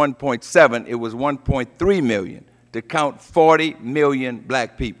told you 1.7, it was 1.3 million to count 40 million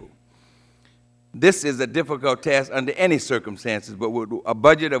black people. This is a difficult task under any circumstances, but with a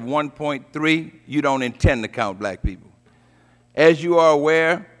budget of 1.3, you don't intend to count black people. As you are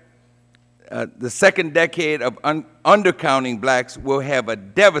aware, the second decade of undercounting blacks will have a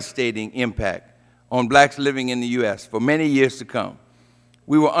devastating impact on blacks living in the U.S. for many years to come.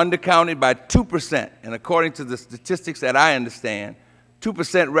 We were undercounted by 2%, and according to the statistics that I understand,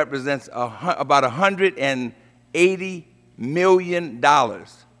 2% represents about $180 million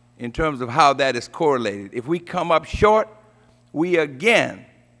in terms of how that is correlated. If we come up short, we again,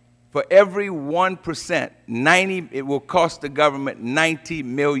 for every 1%, it will cost the government $90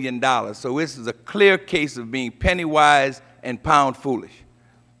 million. So this is a clear case of being penny wise and pound foolish.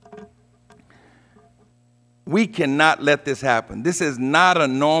 We cannot let this happen. This is not a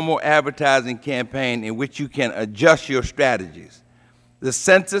normal advertising campaign in which you can adjust your strategies. The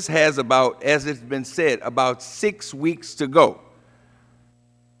census has about, as it's been said, about 6 weeks to go.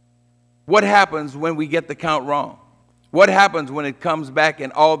 What happens when we get the count wrong? What happens when it comes back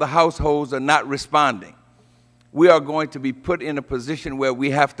and all the households are not responding? We are going to be put in a position where we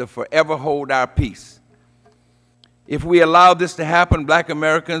have to forever hold our peace. If we allow this to happen, black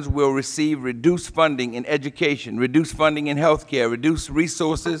Americans will receive reduced funding in education, reduced funding in health care, reduced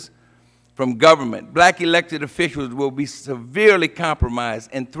resources from government. Black elected officials will be severely compromised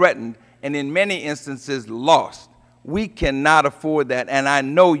and threatened, and in many instances lost. We cannot afford that, and I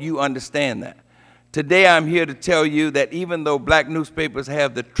know you understand that. Today I'm here to tell you that even though black newspapers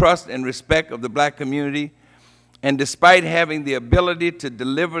have the trust and respect of the black community, and despite having the ability to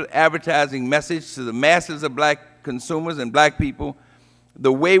deliver advertising message to the masses of black consumers and black people,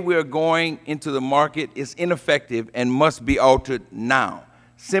 the way we're going into the market is ineffective and must be altered now.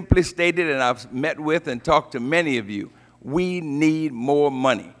 Simply stated, and I've met with and talked to many of you, we need more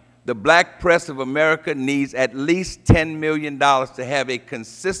money. The black press of America needs at least $10 million to have a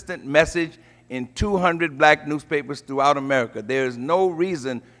consistent message in 200 black newspapers throughout America. There is no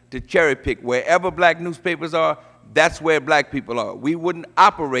reason to cherry pick. Wherever black newspapers are, That's where black people are. We wouldn't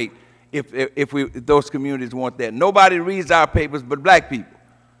operate if those communities weren't there. Nobody reads our papers but black people.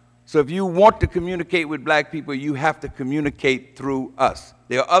 So if you want to communicate with black people, you have to communicate through us.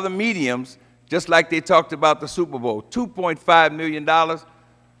 There are other mediums, just like they talked about the Super Bowl, $2.5 million,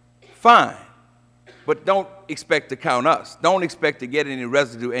 fine. But don't expect to count us. Don't expect to get any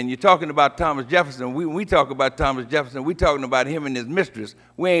residue. And you're talking about Thomas Jefferson. When we talk about Thomas Jefferson, we're talking about him and his mistress.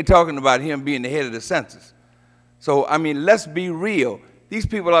 We ain't talking about him being the head of the census. So, I mean, let's be real. These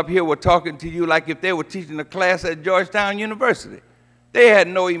people up here were talking to you like if they were teaching a class at Georgetown University. They had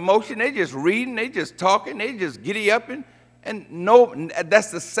no emotion. They just reading. They just talking. They just giddy up. And no,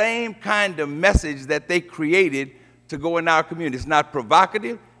 that's the same kind of message that they created to go in our community. It's not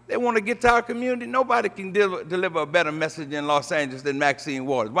provocative. They want to get to our community. Nobody can deliver a better message in Los Angeles than Maxine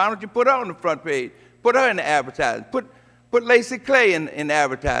Waters. Why don't you put her on the front page? Put her in the advertising. Put Lacey Clay in the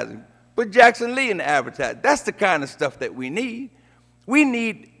advertising. Put Jackson Lee in the advertising. That's the kind of stuff that we need. We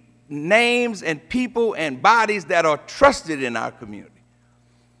need names and people and bodies that are trusted in our community.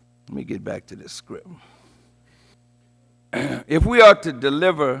 Let me get back to this script. If we are to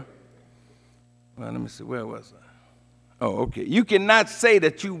deliver, well, let me see, where was I? Oh, okay. You cannot say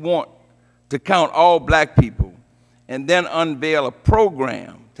that you want to count all black people and then unveil a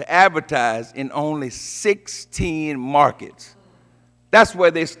program to advertise in only 16 markets. That's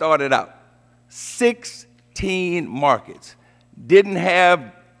where they started out. 16 markets. Didn't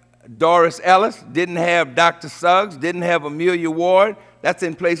have Doris Ellis, didn't have Dr. Suggs, didn't have Amelia Ward. That's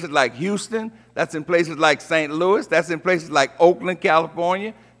in places like Houston. That's in places like St. Louis. That's in places like Oakland,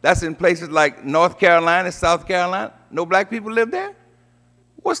 California. That's in places like North Carolina, South Carolina. No black people live there?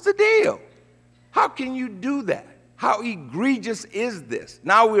 What's the deal? How can you do that? How egregious is this?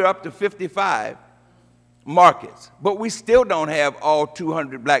 Now we're up to 55 markets, but we still don't have all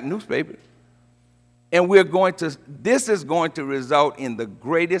 200 black newspapers. And this is going to result in the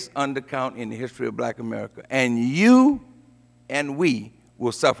greatest undercount in the history of black America. And you and we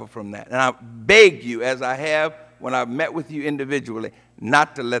will suffer from that. And I beg you, as I have when I've met with you individually,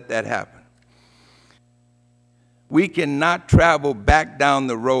 not to let that happen. We cannot travel back down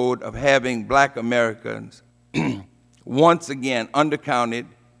the road of having black Americans once again undercounted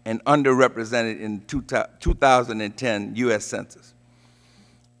and underrepresented in 2010 U.S. Census.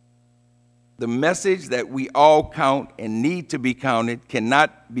 The message that we all count and need to be counted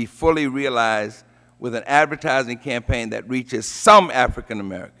cannot be fully realized with an advertising campaign that reaches some African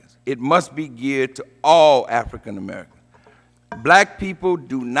Americans. It must be geared to all African Americans. Black people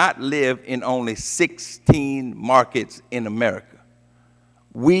do not live in only 16 markets in America.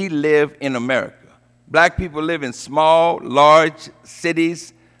 We live in America. Black people live in small, large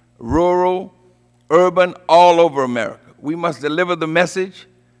cities, rural, urban, all over America. We must deliver the message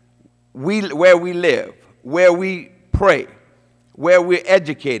where we live, where we pray, where we're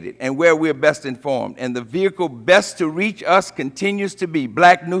educated, and where we're best informed. And the vehicle best to reach us continues to be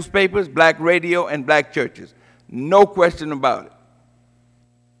black newspapers, black radio, and black churches. No question about it.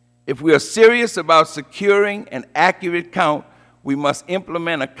 If we are serious about securing an accurate count, we must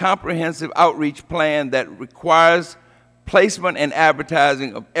implement a comprehensive outreach plan that requires placement and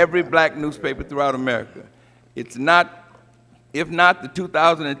advertising of every black newspaper throughout America. If not, the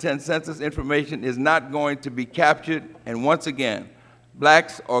 2010 census information is not going to be captured, and once again,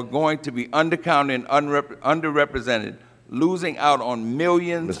 blacks are going to be undercounted and underrepresented, losing out on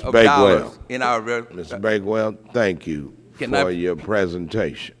millions of dollars in our... Mr. Bakewell, thank you for your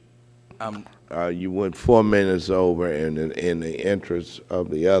presentation. You went 4 minutes over, and in the interest of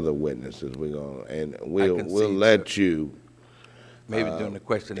the other witnesses, we'll let you. Maybe during the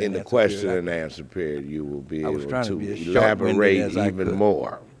question and answer period. In the question and answer period, you will be able to elaborate even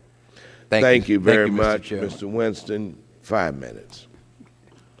more. Thank you very much, Mr. Winston. 5 minutes.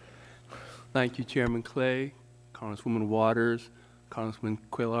 Thank you, Chairman Clay, Congresswoman Waters, Congressman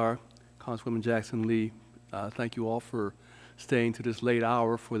Quaylar, Congresswoman Jackson Lee. Thank you all for staying to this late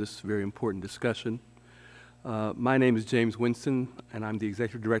hour for this very important discussion. My name is James Winston, and I'm the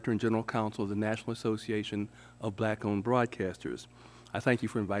Executive Director and General Counsel of the National Association of Black-Owned Broadcasters. I thank you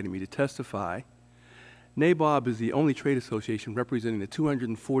for inviting me to testify. NABOB is the only trade association representing the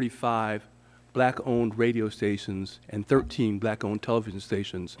 245 black-owned radio stations and 13 black-owned television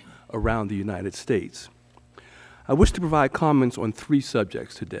stations around the United States. I wish to provide comments on 3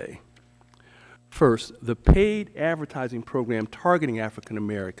 subjects today. First, the paid advertising program targeting African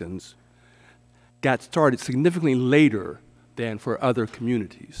Americans got started significantly later than for other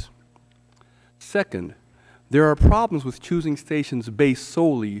communities. Second, there are problems with choosing stations based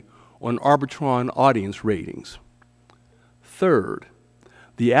solely on Arbitron audience ratings. Third,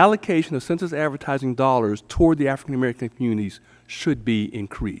 The allocation of census advertising dollars toward the African American communities should be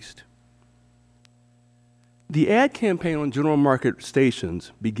increased. The ad campaign on general market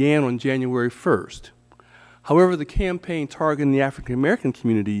stations began on January 1st. However, the campaign targeting the African American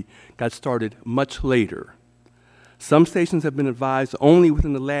community got started much later. Some stations have been advised only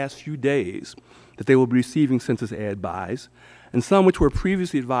within the last few days that they will be receiving census ad buys, and some which were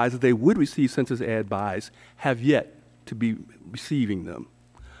previously advised that they would receive census ad buys have yet to be receiving them.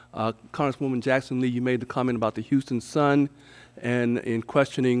 Congresswoman Jackson Lee, you made the comment about the Houston Sun, and in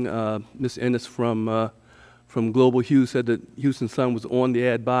questioning Ms. Ennis from Global Hughes said that Houston Sun was on the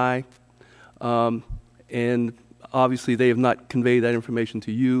ad buy, and obviously they have not conveyed that information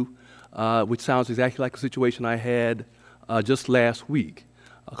to you, which sounds exactly like a situation I had just last week.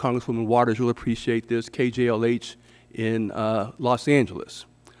 Congresswoman Waters, you'll appreciate this. KJLH in Los Angeles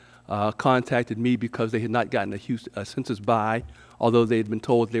contacted me because they had not gotten a census buy, although they had been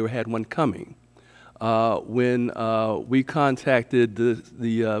told they had one coming. When we contacted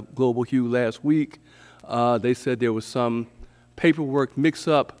the Global Hue last week, they said there was some paperwork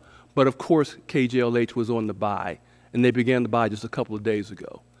mix-up, but of course KJLH was on the buy, and they began the buy just a couple of days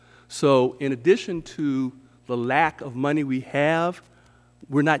ago. So in addition to the lack of money we have,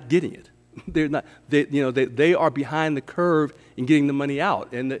 we're not getting it. They are behind the curve in getting the money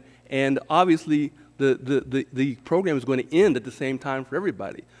out, and obviously the program is going to end at the same time for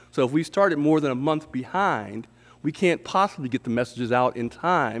everybody. So if we started more than a month behind, we can't possibly get the messages out in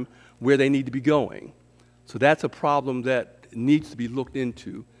time where they need to be going. So that's a problem that needs to be looked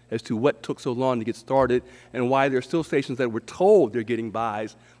into as to what took so long to get started and why there are still stations that were told they're getting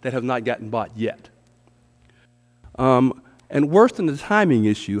buys that have not gotten bought yet. And worse than the timing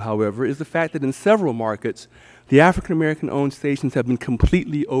issue, however, is the fact that in several markets, the African American owned stations have been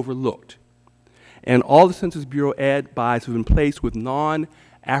completely overlooked. And all the Census Bureau ad buys have been placed with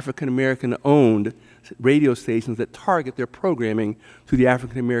non-African American owned radio stations that target their programming to the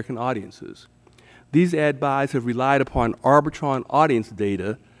African American audiences. These ad buys have relied upon Arbitron audience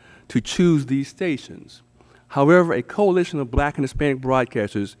data to choose these stations. However, a coalition of Black and Hispanic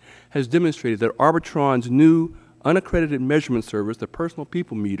broadcasters has demonstrated that Arbitron's new unaccredited measurement service, the Personal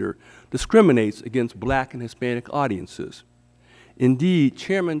People Meter, discriminates against Black and Hispanic audiences. Indeed,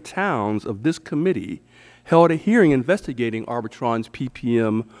 Chairman Towns of this committee held a hearing investigating Arbitron's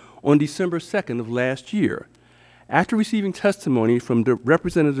PPM on December 2nd of last year. After receiving testimony from the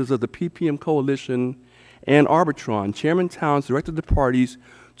representatives of the PPM Coalition and Arbitron, Chairman Towns directed the parties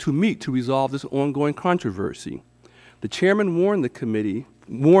to meet to resolve this ongoing controversy. The chairman warned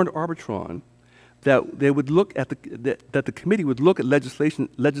Arbitron that they would look at that the committee would look at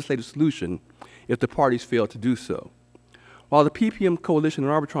legislative solution if the parties failed to do so. While the PPM Coalition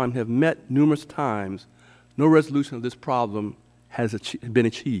and Arbitron have met numerous times, no resolution of this problem has been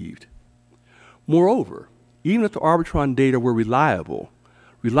achieved. Moreover, even if the Arbitron data were reliable,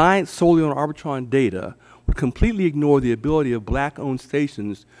 reliance solely on Arbitron data would completely ignore the ability of Black-owned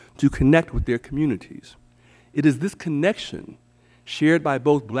stations to connect with their communities. It is this connection, shared by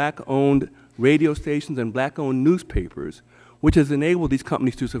both Black-owned radio stations and Black-owned newspapers, which has enabled these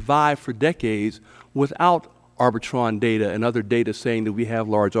companies to survive for decades without Arbitron data and other data saying that we have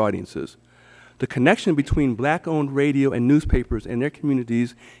large audiences. The connection between Black-owned radio and newspapers and their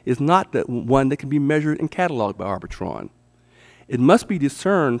communities is not one that can be measured and cataloged by Arbitron. It must be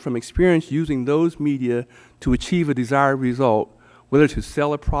discerned from experience using those media to achieve a desired result, whether to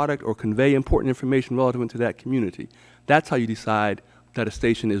sell a product or convey important information relevant to that community. That's how you decide that a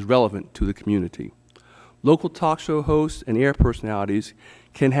station is relevant to the community. Local talk show hosts and air personalities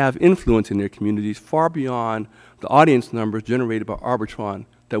can have influence in their communities far beyond the audience numbers generated by Arbitron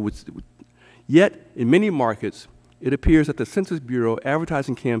Yet, in many markets, it appears that the Census Bureau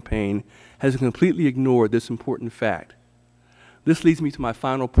advertising campaign has completely ignored this important fact. This leads me to my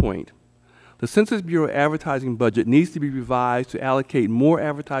final point. The Census Bureau advertising budget needs to be revised to allocate more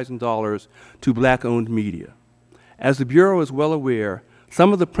advertising dollars to Black-owned media. As the Bureau is well aware,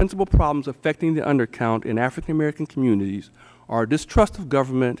 some of the principal problems affecting the undercount in African American communities are distrust of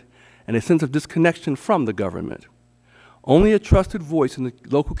government and a sense of disconnection from the government. Only a trusted voice in the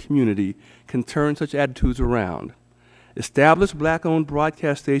local community can turn such attitudes around. Established Black-owned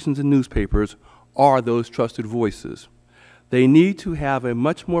broadcast stations and newspapers are those trusted voices. They need to have a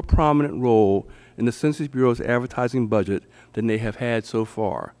much more prominent role in the Census Bureau's advertising budget than they have had so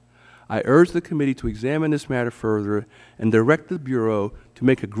far. I urge the committee to examine this matter further and direct the Bureau to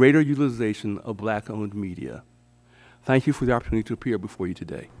make a greater utilization of Black-owned media. Thank you for the opportunity to appear before you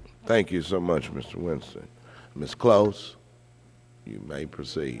today. Thank you so much, Mr. Winston. Ms. Close, you may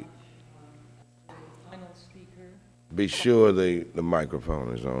proceed. Final speaker. Be sure the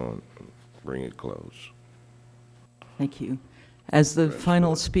microphone is on. Bring it close. Thank you. As the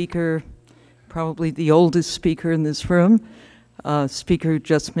final speaker, probably the oldest speaker in this room, speaker who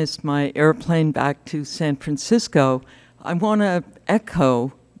just missed my airplane back to San Francisco, I want to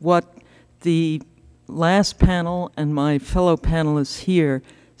echo what the last panel and my fellow panelists here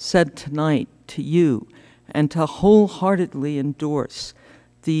said tonight to you, and to wholeheartedly endorse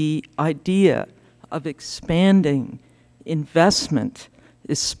the idea of expanding investment,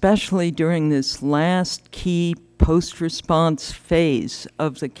 especially during this last key post-response phase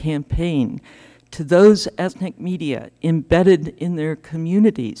of the campaign, to those ethnic media embedded in their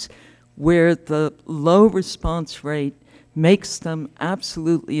communities where the low response rate makes them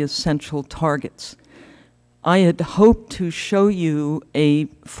absolutely essential targets. I had hoped to show you a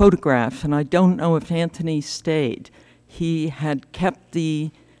photograph, and I don't know if Anthony stayed. He had kept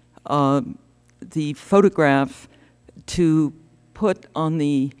the photograph to put on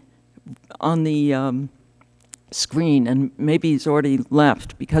the screen, and maybe he's already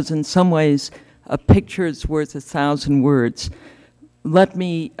left, because in some ways a picture is worth 1,000 words. Let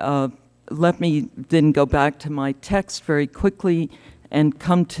me then go back to my text very quickly and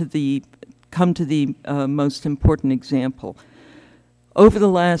come to the most important example. Over the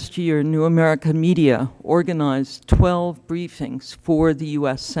last year, New America Media organized 12 briefings for the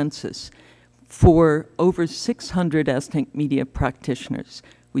U.S. Census for over 600 ethnic media practitioners.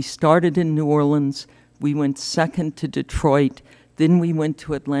 We started in New Orleans, we went second to Detroit, then we went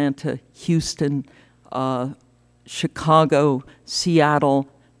to Atlanta, Houston, Chicago, Seattle,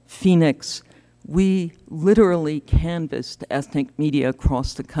 Phoenix. We literally canvassed ethnic media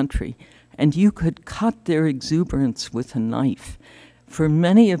across the country, and you could cut their exuberance with a knife. For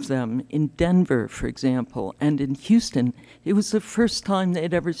many of them, in Denver, for example, and in Houston, it was the first time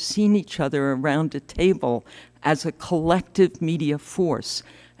they'd ever seen each other around a table as a collective media force,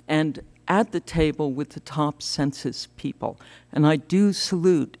 and at the table with the top census people. And I do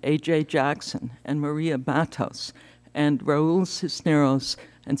salute A.J. Jackson and Maria Matos and Raul Cisneros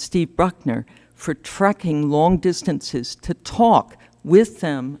and Steve Bruckner for trekking long distances to talk with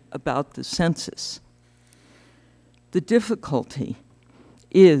them about the census. The difficulty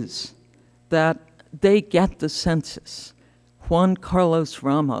is that they get the census. Juan Carlos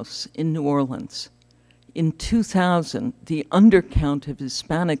Ramos in New Orleans. In 2000, the undercount of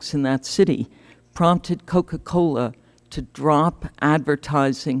Hispanics in that city prompted Coca-Cola to drop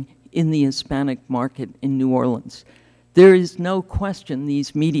advertising in the Hispanic market in New Orleans. There is no question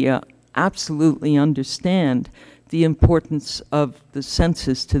these media absolutely understand the importance of the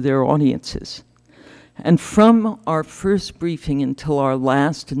census to their audiences. And from our first briefing until our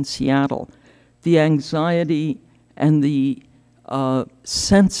last in Seattle, the anxiety and the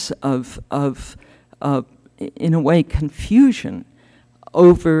sense of in a way, confusion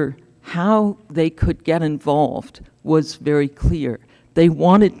over how they could get involved was very clear. They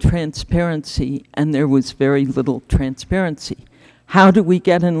wanted transparency, and there was very little transparency. How do we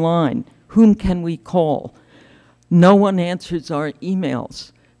get in line? Whom can we call? No one answers our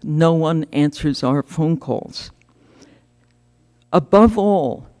emails. No one answers our phone calls. Above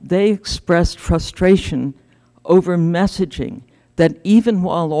all, they expressed frustration over messaging that even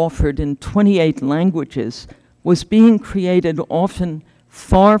while offered in 28 languages, was being created often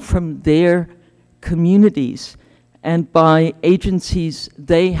far from their communities and by agencies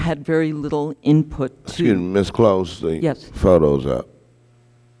they had very little input to. Excuse me, Ms. Close, the photos up.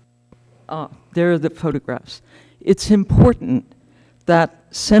 There are the photographs. It's important that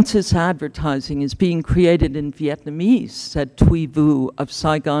census advertising is being created in Vietnamese, said Thuy Vu of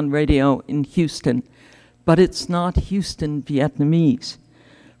Saigon Radio in Houston, but it's not Houston Vietnamese.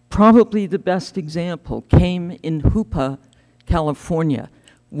 Probably the best example came in Hoopa, California,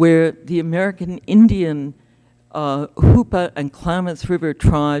 where the American Indian Hoopa and Klamath River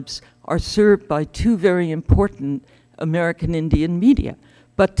tribes are served by two very important American Indian media.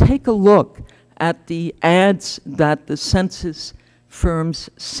 But take a look at the ads that the census firms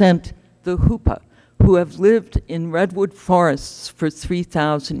sent the Hoopa, who have lived in redwood forests for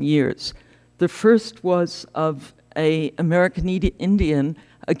 3,000 years. The first was of an American Indian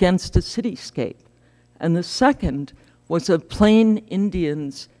against a cityscape. And the second was of plain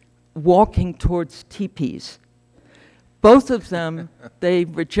Indians walking towards teepees. Both of them they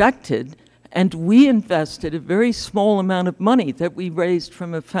rejected, and we invested a very small amount of money that we raised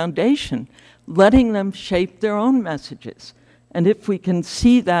from a foundation, letting them shape their own messages. And if we can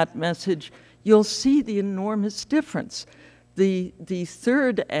see that message, you'll see the enormous difference. The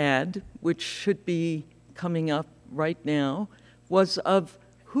third ad, which should be coming up right now, was of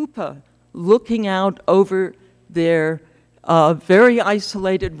Hoopa looking out over their very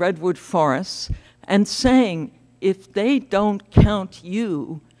isolated redwood forests and saying, if they don't count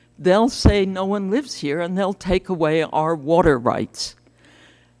you, they'll say no one lives here and they'll take away our water rights.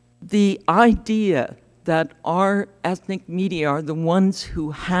 The idea that our ethnic media are the ones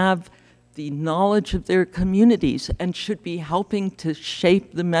who have the knowledge of their communities and should be helping to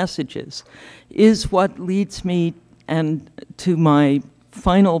shape the messages is what leads me and to my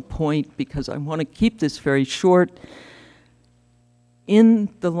final point, because I want to keep this very short. In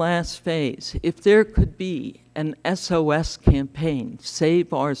the last phase, if there could be an SOS campaign,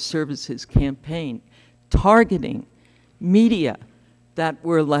 Save Our Services campaign, targeting media that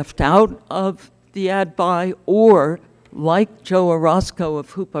were left out of the ad buy or, like Joe Orozco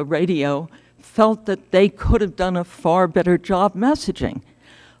of Hoopa Radio, felt that they could have done a far better job messaging,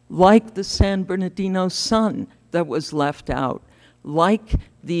 like the San Bernardino Sun that was left out, like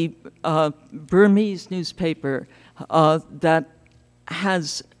the Burmese newspaper that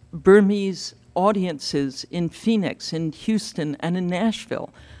has Burmese audiences in Phoenix, in Houston, and in Nashville,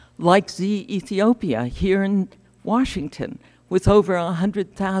 like Z Ethiopia here in Washington, with over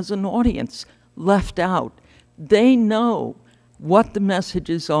 100,000 audience left out. They know what the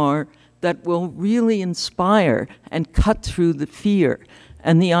messages are that will really inspire and cut through the fear.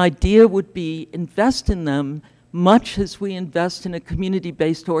 And the idea would be invest in them much as we invest in a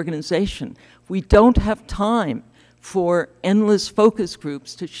community-based organization. We don't have time for endless focus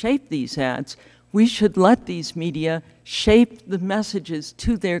groups to shape these ads. We should let these media shape the messages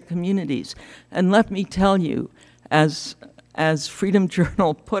to their communities. And let me tell you, as Freedom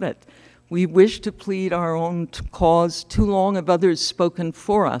Journal put it, we wish to plead our own cause, too long have others spoken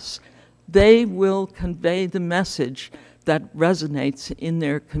for us. They will convey the message that resonates in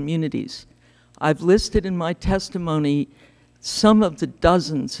their communities. I've listed in my testimony some of the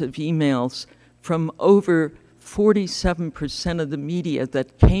dozens of emails from over 47% of the media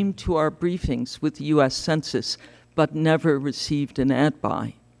that came to our briefings with the U.S. Census but never received an ad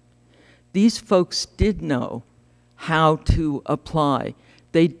buy. These folks did know how to apply.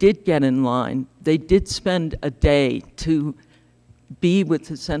 They did get in line. They did spend a day to be with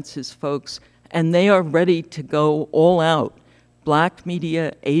the census folks, and they are ready to go all out. Black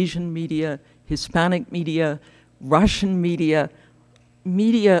media, Asian media, Hispanic media, Russian media,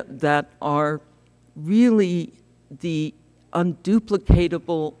 media that are really the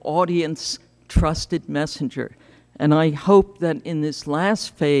unduplicatable audience trusted messenger. And I hope that in this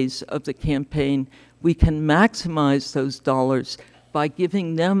last phase of the campaign, we can maximize those dollars by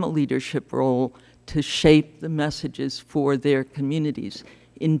giving them a leadership role to shape the messages for their communities.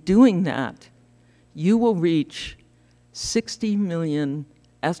 In doing that, you will reach 60 million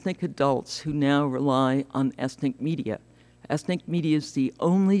ethnic adults who now rely on ethnic media. Ethnic media is the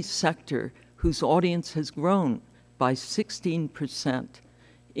only sector whose audience has grown by 16%.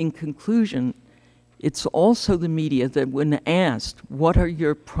 In conclusion, it's also the media that when asked, what are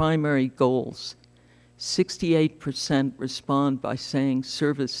your primary goals? 68% respond by saying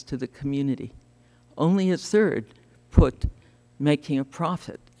service to the community. Only a third put making a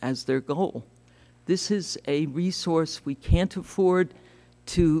profit as their goal. This is a resource we can't afford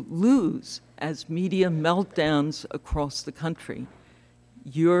to lose as media meltdowns across the country.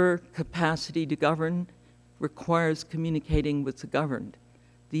 Your capacity to govern requires communicating with the governed.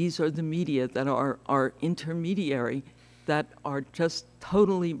 These are the media that are our intermediary, that are just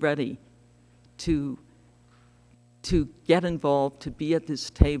totally ready to get involved, to be at this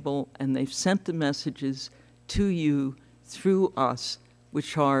table, and they've sent the messages to you through us,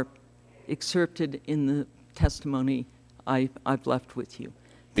 which are excerpted in the testimony I've left with you.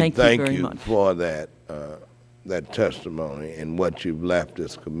 Thank you very much. Thank you for that testimony and what you've left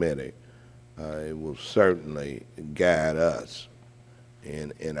this committee. It will certainly guide us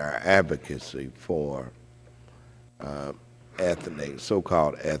in our advocacy for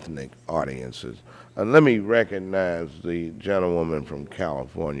so-called ethnic audiences. Let me recognize the gentlewoman from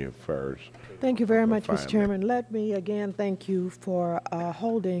California first. Thank you very much, Mr. Chairman. Let me again thank you for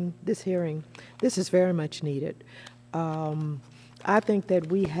holding this hearing. This is very much needed. I think that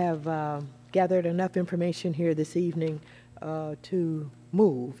we have gathered enough information here this evening to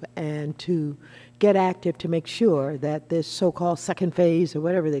move and to get active to make sure that this so-called second phase, or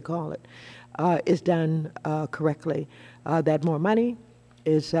whatever they call it, is done correctly, that more money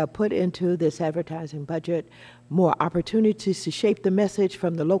is put into this advertising budget, more opportunities to shape the message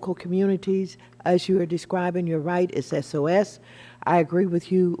from the local communities. As you are describing, you're right, it's SOS. I agree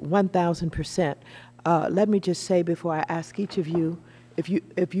with you 1,000%. Let me just say before I ask each of you if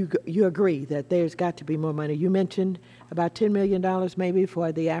you agree that there's got to be more money. You mentioned about $10 million maybe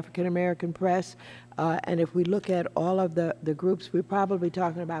for the African American press. And if we look at all of the groups, we're probably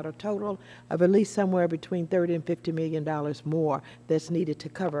talking about a total of at least somewhere between $30 and $50 million more that's needed to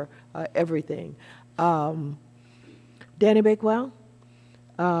cover everything. Danny Bakewell,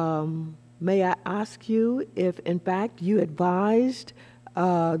 may I ask you if, in fact, you advised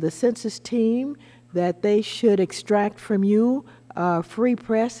the census team that they should extract from you free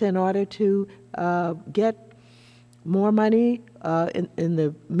press in order to get more money in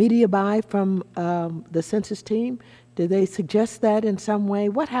the media buy from the census team? Did they suggest that in some way?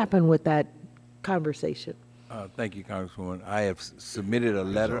 What happened with that conversation? Thank you, Congresswoman. I have submitted a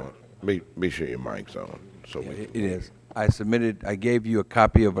letter. Be sure your mic's on. So It is. I gave you a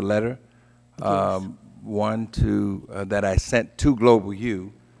copy of a letter, one that I sent to Global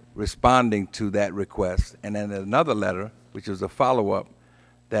U, responding to that request, and then another letter, which was a follow-up,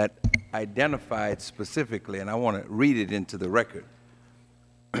 that identified specifically, and I want to read it into the record.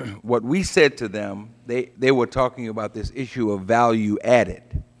 What we said to them, they were talking about this issue of value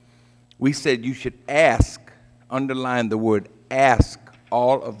added. We said you should ask, underline the word ask,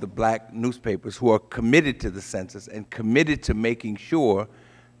 all of the black newspapers who are committed to the census and committed to making sure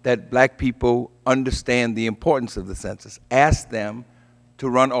that black people understand the importance of the census. Ask them to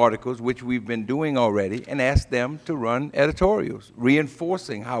run articles, which we've been doing already, and ask them to run editorials,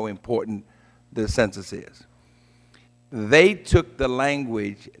 reinforcing how important the census is. They took the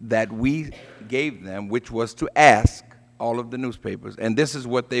language that we gave them, which was to ask all of the newspapers, and this is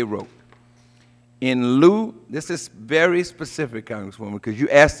what they wrote. In lieu, this is very specific, Congresswoman, because you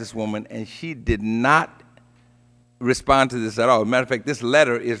asked this woman, and she did not respond to this at all. As a matter of fact, this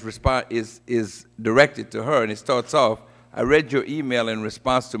letter is directed to her, and it starts off, I read your email in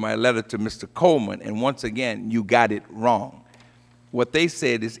response to my letter to Mr. Coleman, and once again, you got it wrong. What they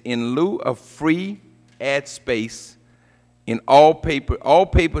said is, in lieu of free ad space in all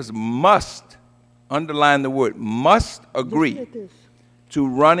papers must, underline the word, must agree to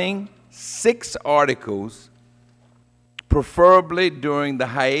running 6 articles, preferably during the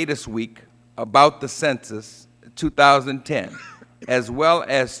hiatus week, about the census 2010, as well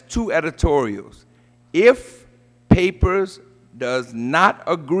as 2 editorials. If papers does not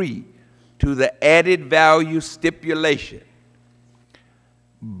agree to the added value stipulation,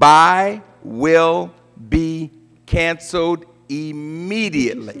 buy will be canceled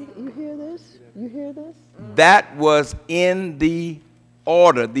immediately. You hear this? You hear this? That was in the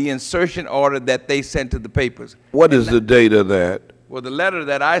order, the insertion order that they sent to the papers. what is the date of that? Well, the letter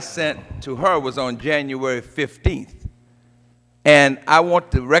that I sent to her was on January 15th. And I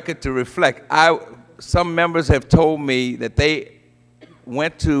want the record to reflect, some members have told me that they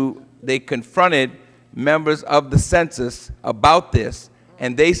confronted members of the census about this,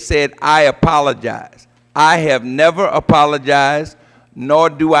 and they said, I apologize. I have never apologized, nor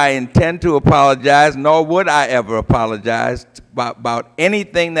do I intend to apologize, nor would I ever apologize about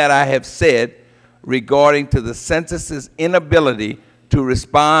anything that I have said regarding to the census's inability to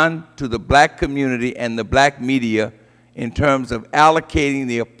respond to the black community and the black media in terms of allocating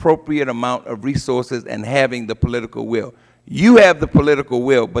the appropriate amount of resources and having the political will. You have the political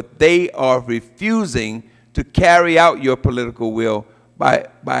will, but they are refusing to carry out your political will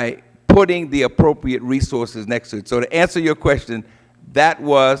by putting the appropriate resources next to it. So to answer your question, that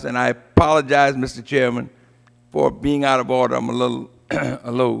was, and I apologize, Mr. Chairman, for being out of order. I'm a little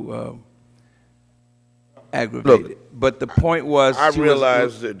aggravated. Look, but the point was, I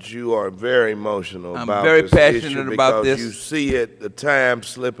realize that you are very emotional I'm about very this passionate issue about because this. you see it, the time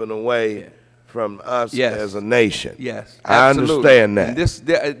slipping away from us Yes. as a nation. yes, I absolutely. understand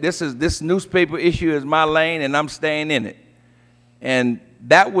that. And this newspaper issue is my lane, and I'm staying in it. And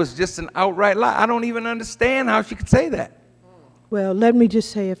that was just an outright lie. I don't even understand how she could say that. Well, let me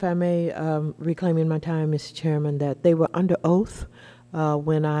just say, if I may, reclaiming my time, Mr. Chairman, that they were under oath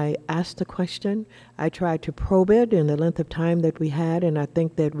when I asked the question. I tried to probe it in the length of time that we had, and I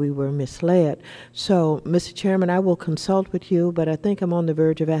think that we were misled. So, Mr. Chairman, I will consult with you, but I think I'm on the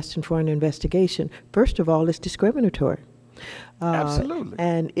verge of asking for an investigation. First of all, it's discriminatory. Absolutely.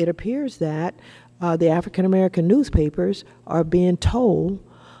 And it appears that the African-American newspapers are being told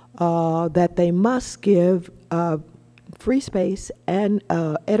that they must give free space and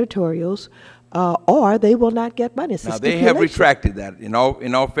editorials, or they will not get money. It's a Now, they have stipulation. retracted that, in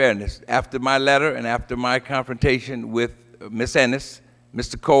all fairness. After my letter and after my confrontation with Ms. Ennis,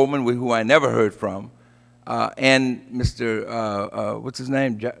 Mr. Coleman, who I never heard from, and Mr. what's his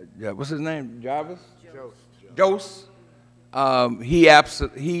name? Jarvis? Jose.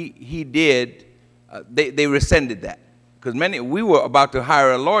 He did. They rescinded that. because we were about to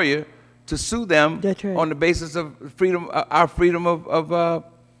hire a lawyer to sue them That's right. on the basis of freedom, our freedom of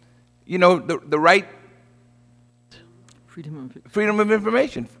you know, the right freedom of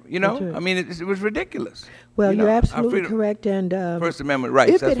information. You know, That's right. I mean, it was ridiculous. Well, You know, you're our absolutely freedom- correct, and First Amendment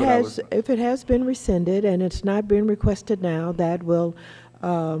rights. if That's it what I has was. if it has been rescinded and it's not been requested now, that will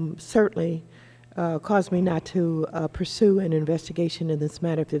certainly cause me not to pursue an investigation in this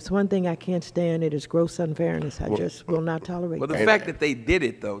matter. If there's one thing I can't stand, it is gross unfairness. I just will not tolerate Well, the that. fact that they did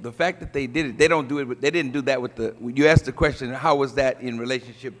it, though, the fact that they did it, they don't do it. They didn't do that with the. You asked the question, how was that in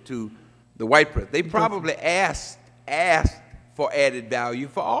relationship to the white press? They probably asked for added value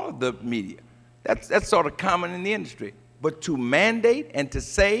for all of the media. That's sort of common in the industry. But to mandate and to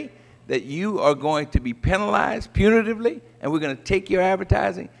say that you are going to be penalized punitively and we're going to take your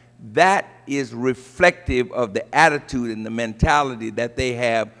advertising, that is reflective of the attitude and the mentality that they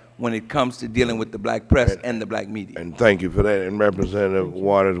have when it comes to dealing with the black press and the black media. And thank you for that. And Representative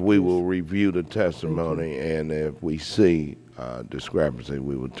Waters, we will review the testimony, and if we see discrepancy,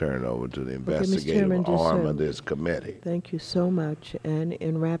 we will turn it over to the investigative Chairman, just, arm of this committee. Thank you so much. And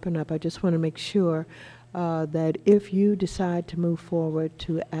in wrapping up, I just want to make sure that if you decide to move forward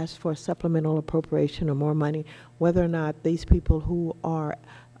to ask for supplemental appropriation or more money, whether or not these people who are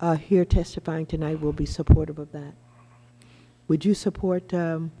here testifying tonight will be supportive of that. Would you support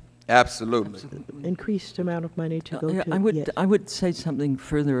Absolutely. increased amount of money to go to? Yes. I would say something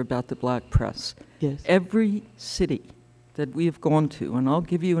further about the black press. Yes. Every city that we have gone to, and I'll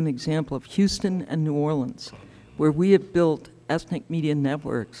give you an example of Houston and New Orleans, where we have built ethnic media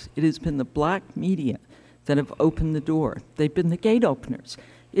networks, it has been the black media that have opened the door. They've been the gate openers.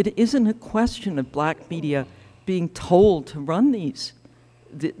 It isn't a question of black media being told to run this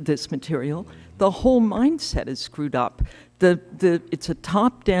material. The whole mindset is screwed up. It's a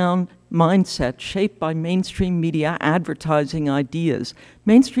top-down mindset shaped by mainstream media advertising ideas.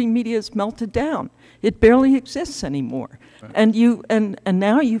 Mainstream media is melted down. It barely exists anymore. Right. And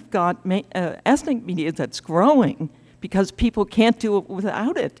now you've got ethnic media that's growing because people can't do it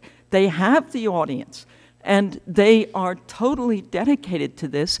without it. They have the audience, and they are totally dedicated to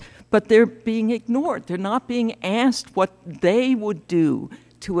this, but they're being ignored. They're not being asked what they would do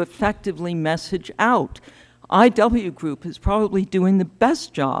to effectively message out. IW Group is probably doing the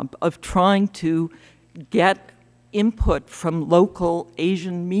best job of trying to get input from local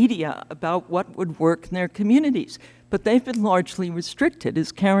Asian media about what would work in their communities. But they've been largely restricted,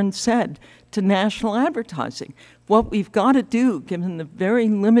 as Karen said, to national advertising. What we've got to do, given the very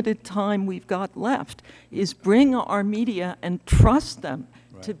limited time we've got left, is bring our media and trust them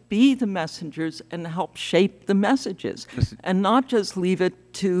to be the messengers and help shape the messages, and not just leave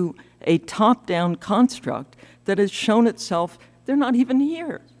it to a top-down construct that has shown itself they're not even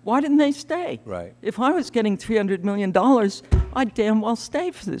here. Why didn't they stay? Right. If I was getting $300 million, I'd damn well stay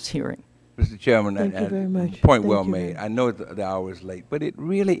for this hearing. Mr. Chairman, Thank you very much. Point Thank well you made. I know the hour is late, but it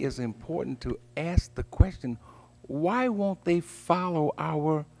really is important to ask the question, why won't they follow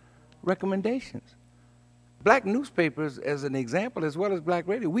our recommendations? Black newspapers, as an example, as well as black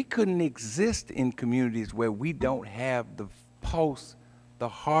radio, we couldn't exist in communities where we don't have the pulse, the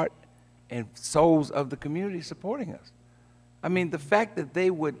heart, and souls of the community supporting us. I mean, the fact that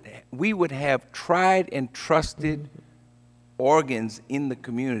we would have tried and trusted organs in the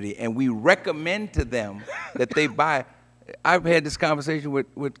community, and we recommend to them that they buy. I've had this conversation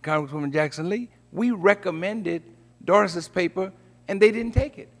with Congresswoman Jackson Lee. We recommended Doris's paper, and they didn't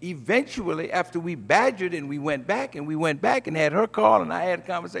take it. Eventually, after we badgered and we went back and had her call, and I had a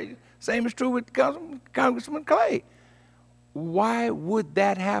conversation. Same is true with Congressman Clay. Why would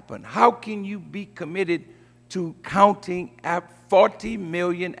that happen? How can you be committed to counting 40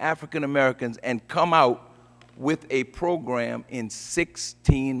 million African Americans and come out with a program in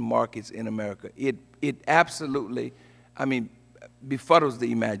 16 markets in America? It absolutely, I mean, befuddles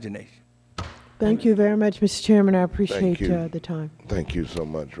the imagination. Thank you very much, Mr. Chairman. I appreciate the time. Thank you so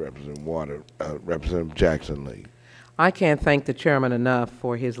much, Representative Waters. Representative Jackson Lee. I can't thank the chairman enough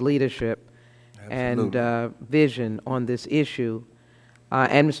for his leadership and vision on this issue.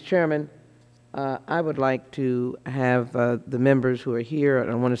 And Mr. Chairman, I would like to have the members who are here, I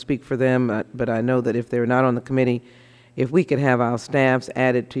don't want to speak for them, but I know that if they're not on the committee, if we could have our staffs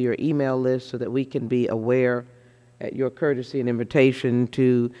added to your email list so that we can be aware at your courtesy and invitation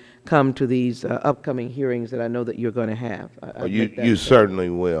to come to these upcoming hearings that I know that you're going to have. You certainly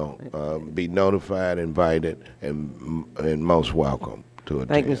will be notified, invited, and most welcome to attend.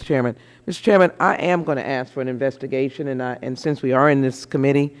 Thank you, Mr. Chairman. Mr. Chairman, I am going to ask for an investigation, and since we are in this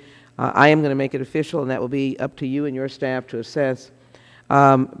committee, I am going to make it official, and that will be up to you and your staff to assess.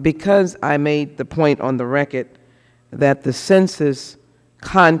 Because I made the point on the record that the census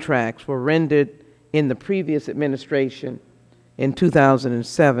contracts were rendered in the previous administration in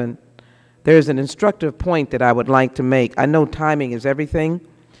 2007, there's an instructive point that I would like to make. I know timing is everything,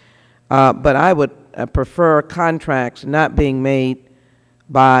 but I would prefer contracts not being made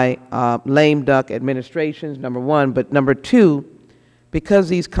by lame duck administrations, number one, but number two, because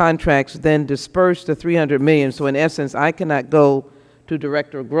these contracts then disperse the $300 million, so in essence, I cannot go to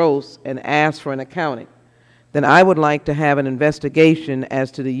Director of Gross and ask for an accounting, then I would like to have an investigation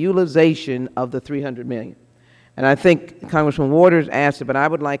as to the utilization of the $300 million. And I think Congressman Waters asked it, but I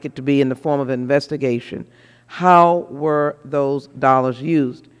would like it to be in the form of an investigation. How were those dollars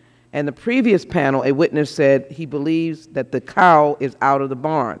used? And the previous panel, a witness said he believes that the cow is out of the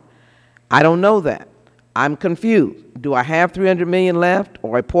barn. I don't know that. I'm confused. Do I have $300 million left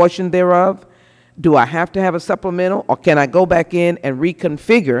or a portion thereof? Do I have to have a supplemental, or can I go back in and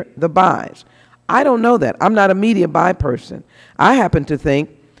reconfigure the buys? I don't know that. I'm not a media buy person. I happen to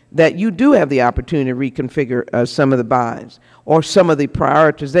think that you do have the opportunity to reconfigure some of the buys or some of the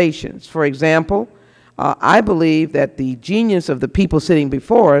prioritizations. For example, I believe that the genius of the people sitting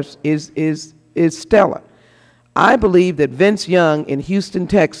before us is stellar. I believe that Vince Young in Houston,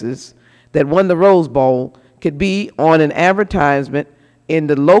 Texas, that won the Rose Bowl, could be on an advertisement in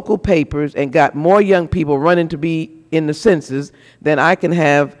the local papers and got more young people running to be in the census than I can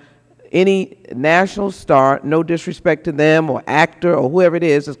have any national star, no disrespect to them, or actor, or whoever it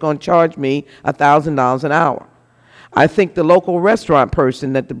is, that's going to charge me $1,000 an hour. I think the local restaurant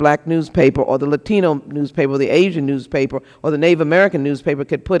person that the black newspaper or the Latino newspaper or the Asian newspaper or the Native American newspaper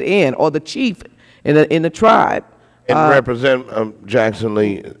could put in, or the chief in the tribe. And Representative Jackson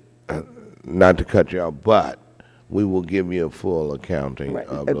Lee, not to cut you off, but we will give you a full accounting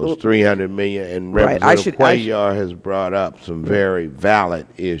of those $300 million. And Representative Cuellar has brought up some very valid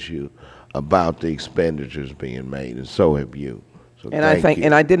issue about the expenditures being made, and so have you. So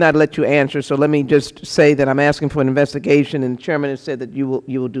and I did not let you answer, so let me just say that I'm asking for an investigation, and the chairman has said that you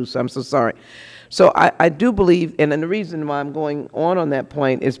will do so. I'm so sorry. So I do believe, and the reason why I'm going on that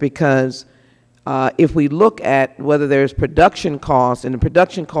point is because if we look at whether there's production costs, and the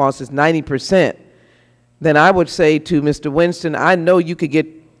production cost is 90%, then I would say to Mr. Winston, I know you could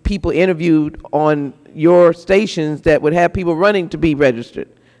get people interviewed on your stations that would have people running to be registered,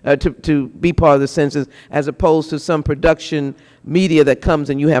 to be part of the census, as opposed to some production media that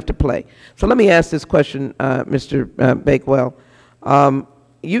comes and you have to play. So let me ask this question, Mr. Bakewell.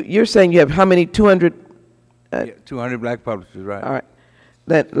 You're saying you have how many, 200? Yeah, 200 black publishers, right. All right.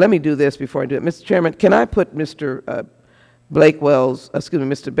 Let me do this before I do it. Mr. Chairman, can I put Mr.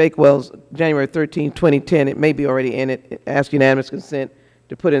 Mr. Bakewell's January 13, 2010, it may be already in it, ask unanimous consent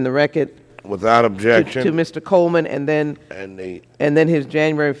to put in the record. Without objection. To Mr. Coleman, and then his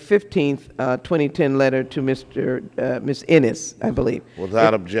January 15th, 2010 letter to Ms. Ennis, I believe.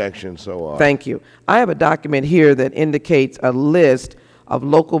 Without objection, so on. Thank you. I have a document here that indicates a list of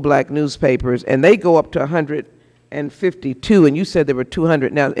local black newspapers, and they go up to 152, and you said there were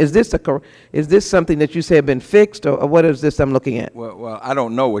 200. Now, is this something that you say have been fixed, or what is this I'm looking at? Well, I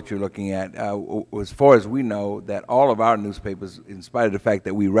don't know what you're looking at. As far as we know, that all of our newspapers, in spite of the fact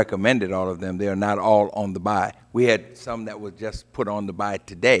that we recommended all of them, they are not all on the buy. We had some that was just put on the buy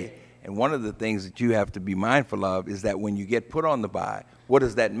today. And one of the things that you have to be mindful of is that when you get put on the buy, what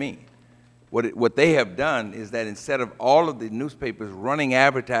does that mean? What they have done is that instead of all of the newspapers running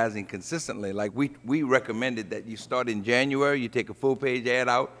advertising consistently, like we recommended that you start in January, you take a full-page ad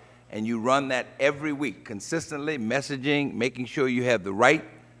out, and you run that every week, consistently, messaging, making sure you have the right,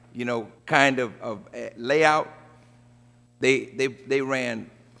 kind of layout. They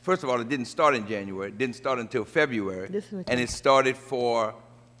ran, first of all, it didn't start in January. It didn't start until February. And it started for,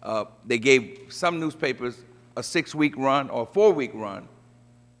 they gave some newspapers a 6-week run or a 4-week run.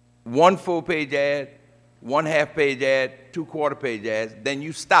 1 full-page ad, 1 half-page ad, 2 quarter-page ads, then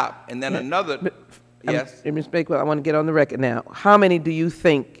you stop, and then another, yes? Ms. Bakewell, I want to get on the record now. How many do you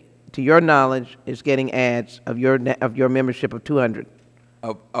think, to your knowledge, is getting ads of your membership of 200?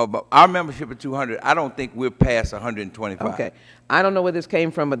 Of our membership of 200, I don't think we're past 125. Okay. I don't know where this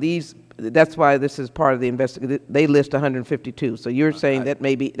came from, but that's why this is part of the investigation. They list 152. So you're saying that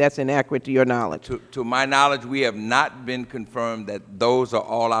that's inaccurate to your knowledge. To my knowledge, we have not been confirmed that those are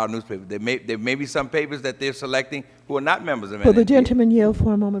all our newspapers. There may be some papers that they're selecting who are not members of NNP. Will the gentleman yield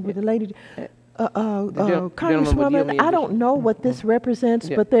for a moment with the lady? Congresswoman, I don't know what this represents,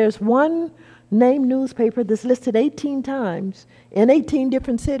 but there's one named newspaper that's listed 18 times in 18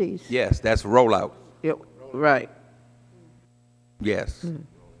 different cities. Yes, that's Rollout. Yep, right. Yes.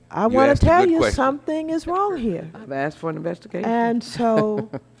 I want to tell you something is wrong here. I've asked for an investigation. And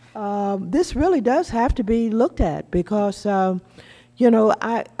so this really does have to be looked at because, you know,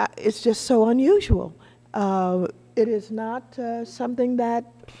 it's just so unusual. It is not something that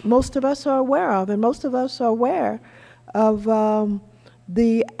most of us are aware of, and most of us are aware of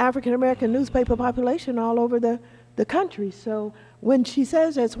the African American newspaper population all over the country. So when she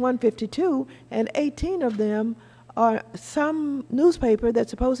says it's 152 and 18 of them are some newspaper that's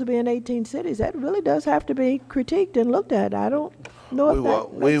supposed to be in 18 cities, that really does have to be critiqued and looked at. I don't know if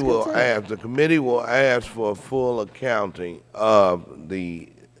that We makes will sense. ask, the committee will ask for a full accounting of the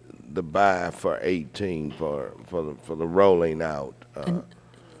buy for 18 for the rolling out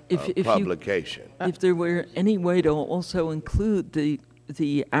publication. If there were any way to also include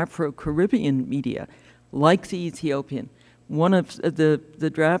the Afro-Caribbean media, like the Ethiopian. One of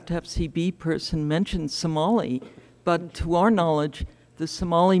the draft FCB person mentioned Somali, but to our knowledge, the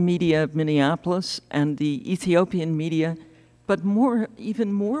Somali media of Minneapolis and the Ethiopian media, but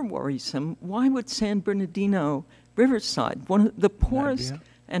even more worrisome, why would San Bernardino, Riverside, one of the poorest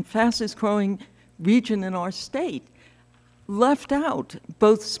and fastest growing region in our state, left out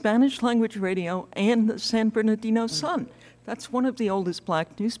both Spanish language radio and the San Bernardino Sun? That's one of the oldest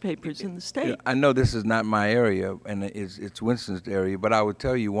black newspapers in the state. Yeah, I know this is not my area, and it's Winston's area, but I would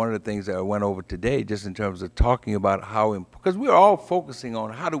tell you one of the things that I went over today, just in terms of talking about how, because we're all focusing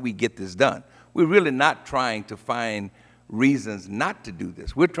on how do we get this done. We're really not trying to find reasons not to do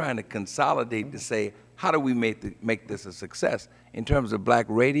this. We're trying to consolidate to say, how do we make this a success? In terms of black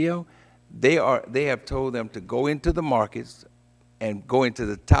radio, they have told them to go into the markets and go into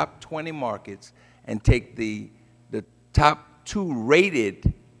the top 20 markets and take the top 2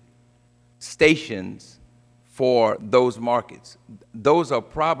 rated stations for those markets. Those are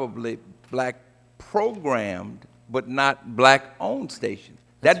probably black programmed, but not black owned stations.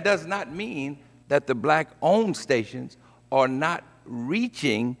 That does not mean that the black owned stations are not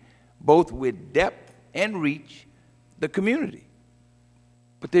reaching, both with depth and reach, the community.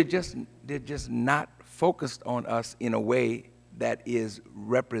 But they're just not focused on us in a way that is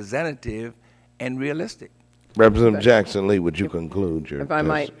representative and realistic. Representative Jackson Lee, would you conclude your If I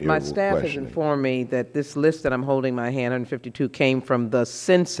might, my staff has questioning? informed me that this list that I'm holding in my hand, 152, came from the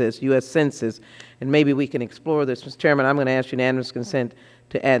census, U.S. Census, and maybe we can explore this. Mr. Chairman, I'm going to ask unanimous consent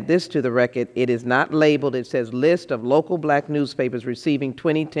to add this to the record. It is not labeled. It says list of local black newspapers receiving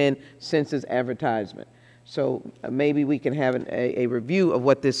 2010 census advertisement. So maybe we can have a review of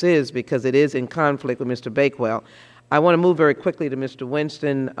what this is, because it is in conflict with Mr. Bakewell. I want to move very quickly to Mr.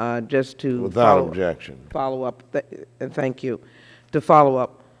 Winston, just to Without objection. Follow up, and thank you, to follow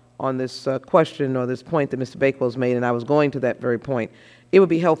up on this question or this point that Mr. Bakewell's made, and I was going to that very point. It would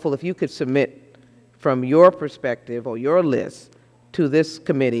be helpful if you could submit from your perspective or your list to this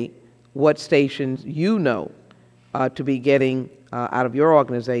committee what stations you know to be getting out of your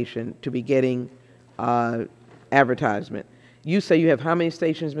organization to be getting advertisement. You say you have how many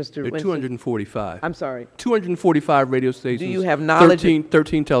stations, Mr. Winston? 245. I'm sorry. 245 radio stations. Do you have knowledge?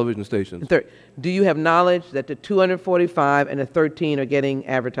 13 television stations. Do you have knowledge that the 245 and the 13 are getting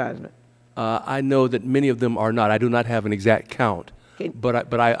advertisement? I know that many of them are not. I do not have an exact count.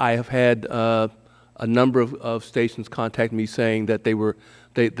 But I have had a number of stations contact me saying that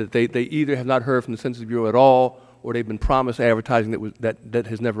they either have not heard from the Census Bureau at all, or they've been promised advertising that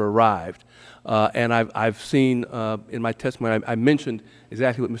has never arrived. And I've seen in my testimony, I mentioned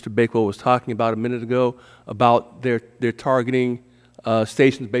exactly what Mr. Bakewell was talking about a minute ago, about their targeting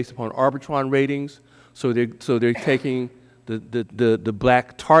stations based upon Arbitron ratings. So they're taking the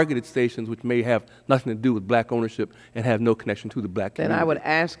black targeted stations, which may have nothing to do with black ownership and have no connection to the black community. Then I would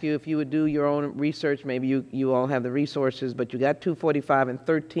ask you if you would do your own research. Maybe you all have the resources, but you got 245 and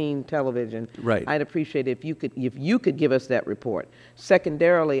 13 television. Right. I'd appreciate it if you could give us that report.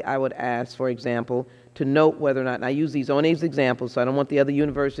 Secondarily, I would ask, for example, to note whether or not, and I use these only as examples, so I don't want the other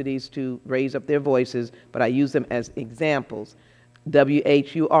universities to raise up their voices, but I use them as examples.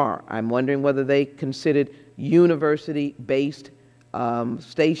 WHUR, I'm wondering whether they considered university-based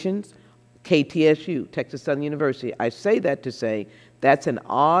stations. KTSU, Texas Southern University. I say that to say that's an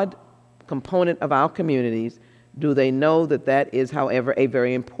odd component of our communities. Do they know that that is, however, a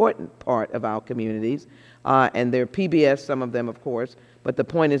very important part of our communities? And they're PBS, some of them, of course, but the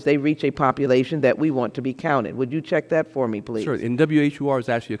point is they reach a population that we want to be counted. Would you check that for me, please? Sure. And WHUR is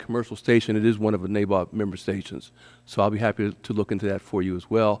actually a commercial station. It is one of the NABOB member stations. So I'll be happy to look into that for you as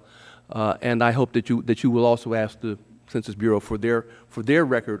well. And I hope that you will also ask the Census Bureau for their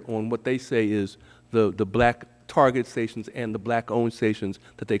record on what they say is the black target stations and the black-owned stations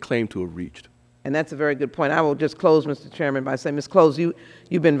that they claim to have reached. And that's a very good point. I will just close, Mr. Chairman, by saying, Ms. Close, you've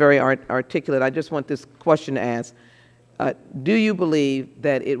been very articulate. I just want this question to ask. Do you believe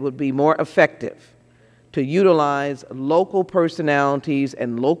that it would be more effective to utilize local personalities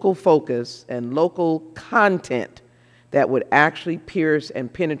and local focus and local content that would actually pierce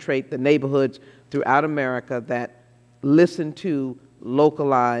and penetrate the neighborhoods throughout America that listen to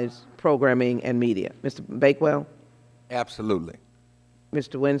localized programming and media? Mr. Bakewell? Absolutely.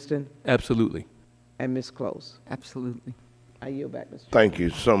 Mr. Winston? Absolutely. And Ms. Close? Absolutely. I yield back, Mr. Chairman. Thank you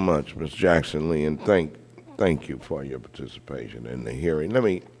so much, Ms. Jackson Lee, and thank you for your participation in the hearing.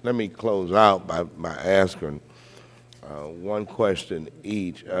 Let me close out by asking one question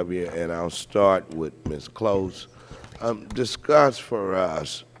each of you, and I'll start with Ms. Close. Discuss for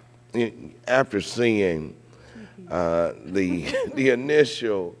us, after seeing the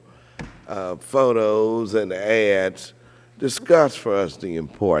initial photos and ads, discuss for us the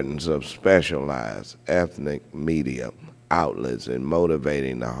importance of specialized ethnic media outlets in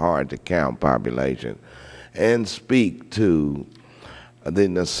motivating the hard-to-count population, and speak to the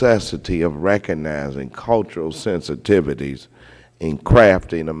necessity of recognizing cultural sensitivities in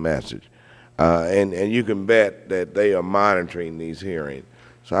crafting a message. And you can bet that they are monitoring these hearings.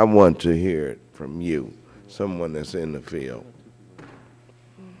 So I want to hear it from you, someone that's in the field.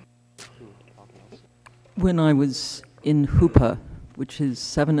 When I was in Hoopa, which is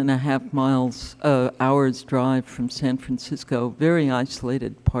 7.5 hours drive from San Francisco, very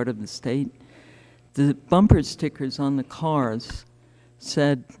isolated part of the state, the bumper stickers on the cars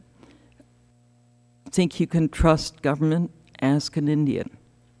said, "Think you can trust government? Ask an Indian."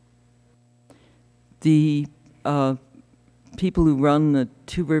 The people who run the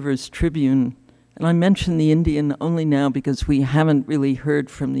Two Rivers Tribune, and I mention the Indian only now because we haven't really heard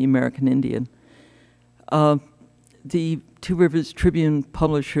from the American Indian. The Two Rivers Tribune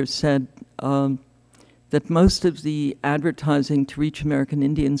publisher said that most of the advertising to reach American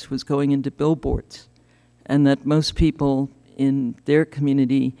Indians was going into billboards, and that most people in their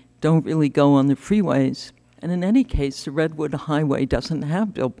community don't really go on the freeways. And in any case, the Redwood Highway doesn't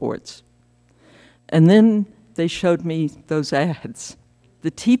have billboards. And then they showed me those ads,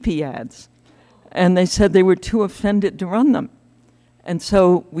 the teepee ads, and they said they were too offended to run them. And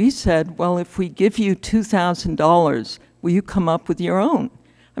so we said, well, if we give you $2,000, will you come up with your own?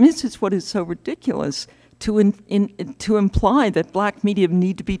 I mean, this is what is so ridiculous, to imply that black media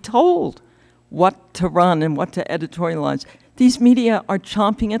need to be told what to run and what to editorialize. These media are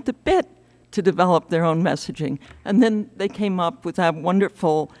chomping at the bit to develop their own messaging. And then they came up with that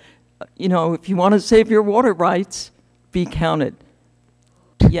wonderful, if you want to save your water rights, be counted.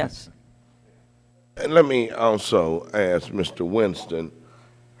 Yes. And let me also ask Mr. Winston,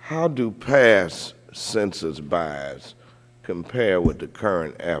 how do past census buys compare with the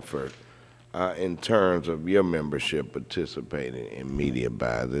current effort in terms of your membership participating in media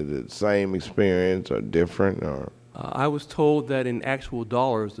buys? Is it the same experience or different? Or I was told that in actual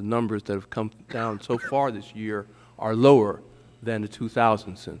dollars, the numbers that have come down so far this year are lower than the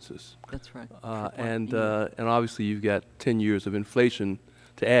 2000 census. That's right. And obviously you've got 10 years of inflation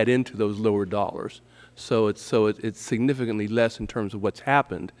to add into those lower dollars. So it's significantly less in terms of what's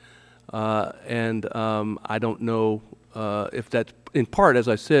happened. I don't know if that's, in part, as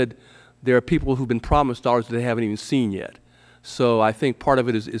I said, there are people who've been promised dollars that they haven't even seen yet. So I think part of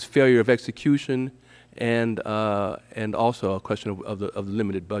it is failure of execution and also a question of the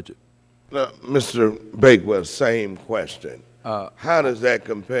limited budget. now, Mr. Bakewell, same question. How does that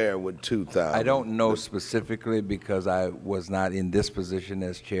compare with 2000? I don't know specifically because I was not in this position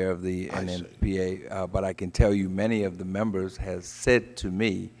as chair of the NNPA, but I can tell you many of the members has said to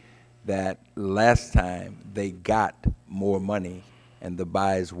me that last time they got more money and the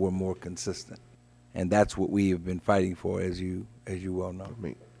buys were more consistent. And that's what we have been fighting for, as you well know.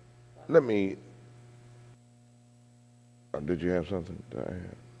 Let me did you have something to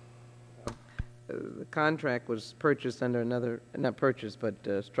add? The contract was purchased under another, not purchased, but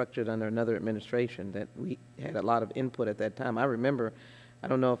structured under another administration that we had a lot of input at that time. I remember, I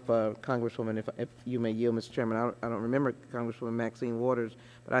don't know if Congresswoman, if you may yield, Mr. Chairman, I don't remember Congresswoman Maxine Waters,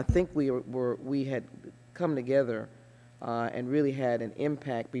 but I think we had come together and really had an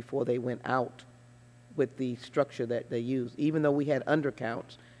impact before they went out with the structure that they used. Even though we had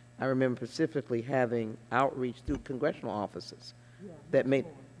undercounts, I remember specifically having outreach through congressional offices that made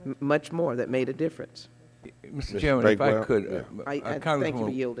much more, that made a difference. Mr. Chairman, if I could, I thank you for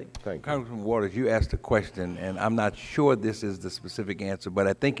yielding. Congressman Waters, you asked a question, and I'm not sure this is the specific answer, but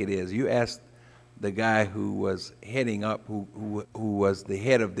I think it is. You asked the guy who was heading up, who was the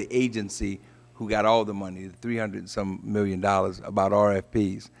head of the agency who got all the money, the $300-some million, about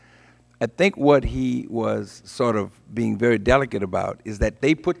RFPs. I think what he was sort of being very delicate about is that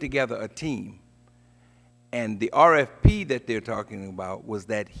they put together a team, And the RFP that they're talking about was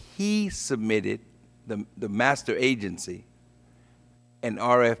that he submitted, the master agency, an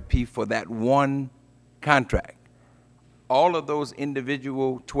RFP for that one contract. All of those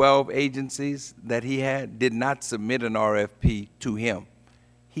individual 12 agencies that he had did not submit an RFP to him.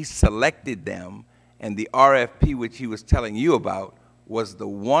 He selected them, and the RFP which he was telling you about was the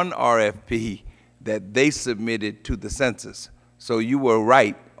one RFP that they submitted to the census. So you were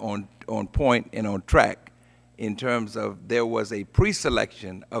right on point and on track in terms of there was a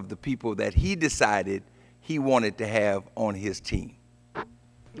pre-selection of the people that he decided he wanted to have on his team.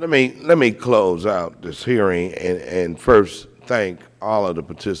 Let me close out this hearing and first thank all of the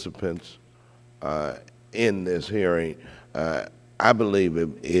participants in this hearing. I believe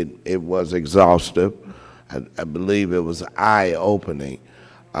it was exhaustive. I believe it was eye-opening,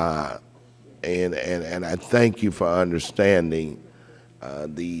 and I thank you for understanding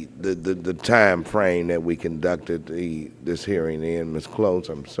the time frame that we conducted this hearing in. Ms. Close,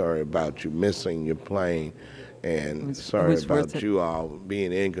 I'm sorry about you missing your plane, and sorry about you all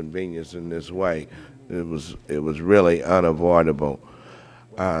being inconvenienced in this way. It was really unavoidable.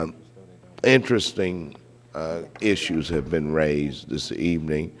 Interesting issues have been raised this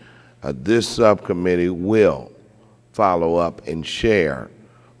evening. This subcommittee will follow up and share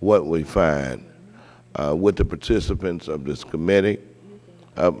what we find with the participants of this committee,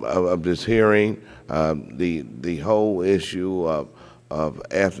 of this hearing, the whole issue of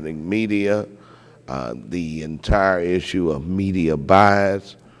ethnic media, the entire issue of media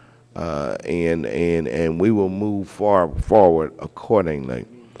bias, and we will move forward accordingly.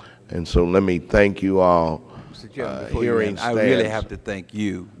 And so let me thank you all. Mr. Chairman, before you end, I really have to thank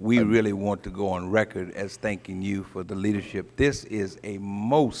you. We really want to go on record as thanking you for the leadership. This is a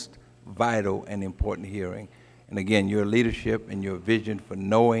most vital and important hearing. And again, your leadership and your vision for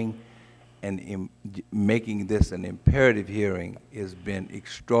knowing and making this an imperative hearing has been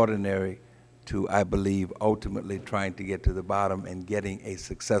extraordinary to, I believe, ultimately trying to get to the bottom and getting a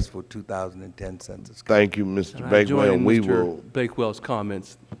successful 2010 census. Thank you, Mr. Bakewell. And we will Bakewell's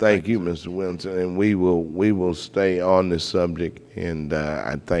comments. Thank you, Mr. Wilson, and we will stay on this subject. And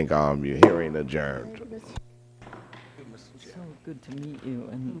I thank all of you. Hearing adjourned. So good to meet you,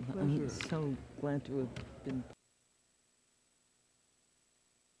 and I'm so glad to have been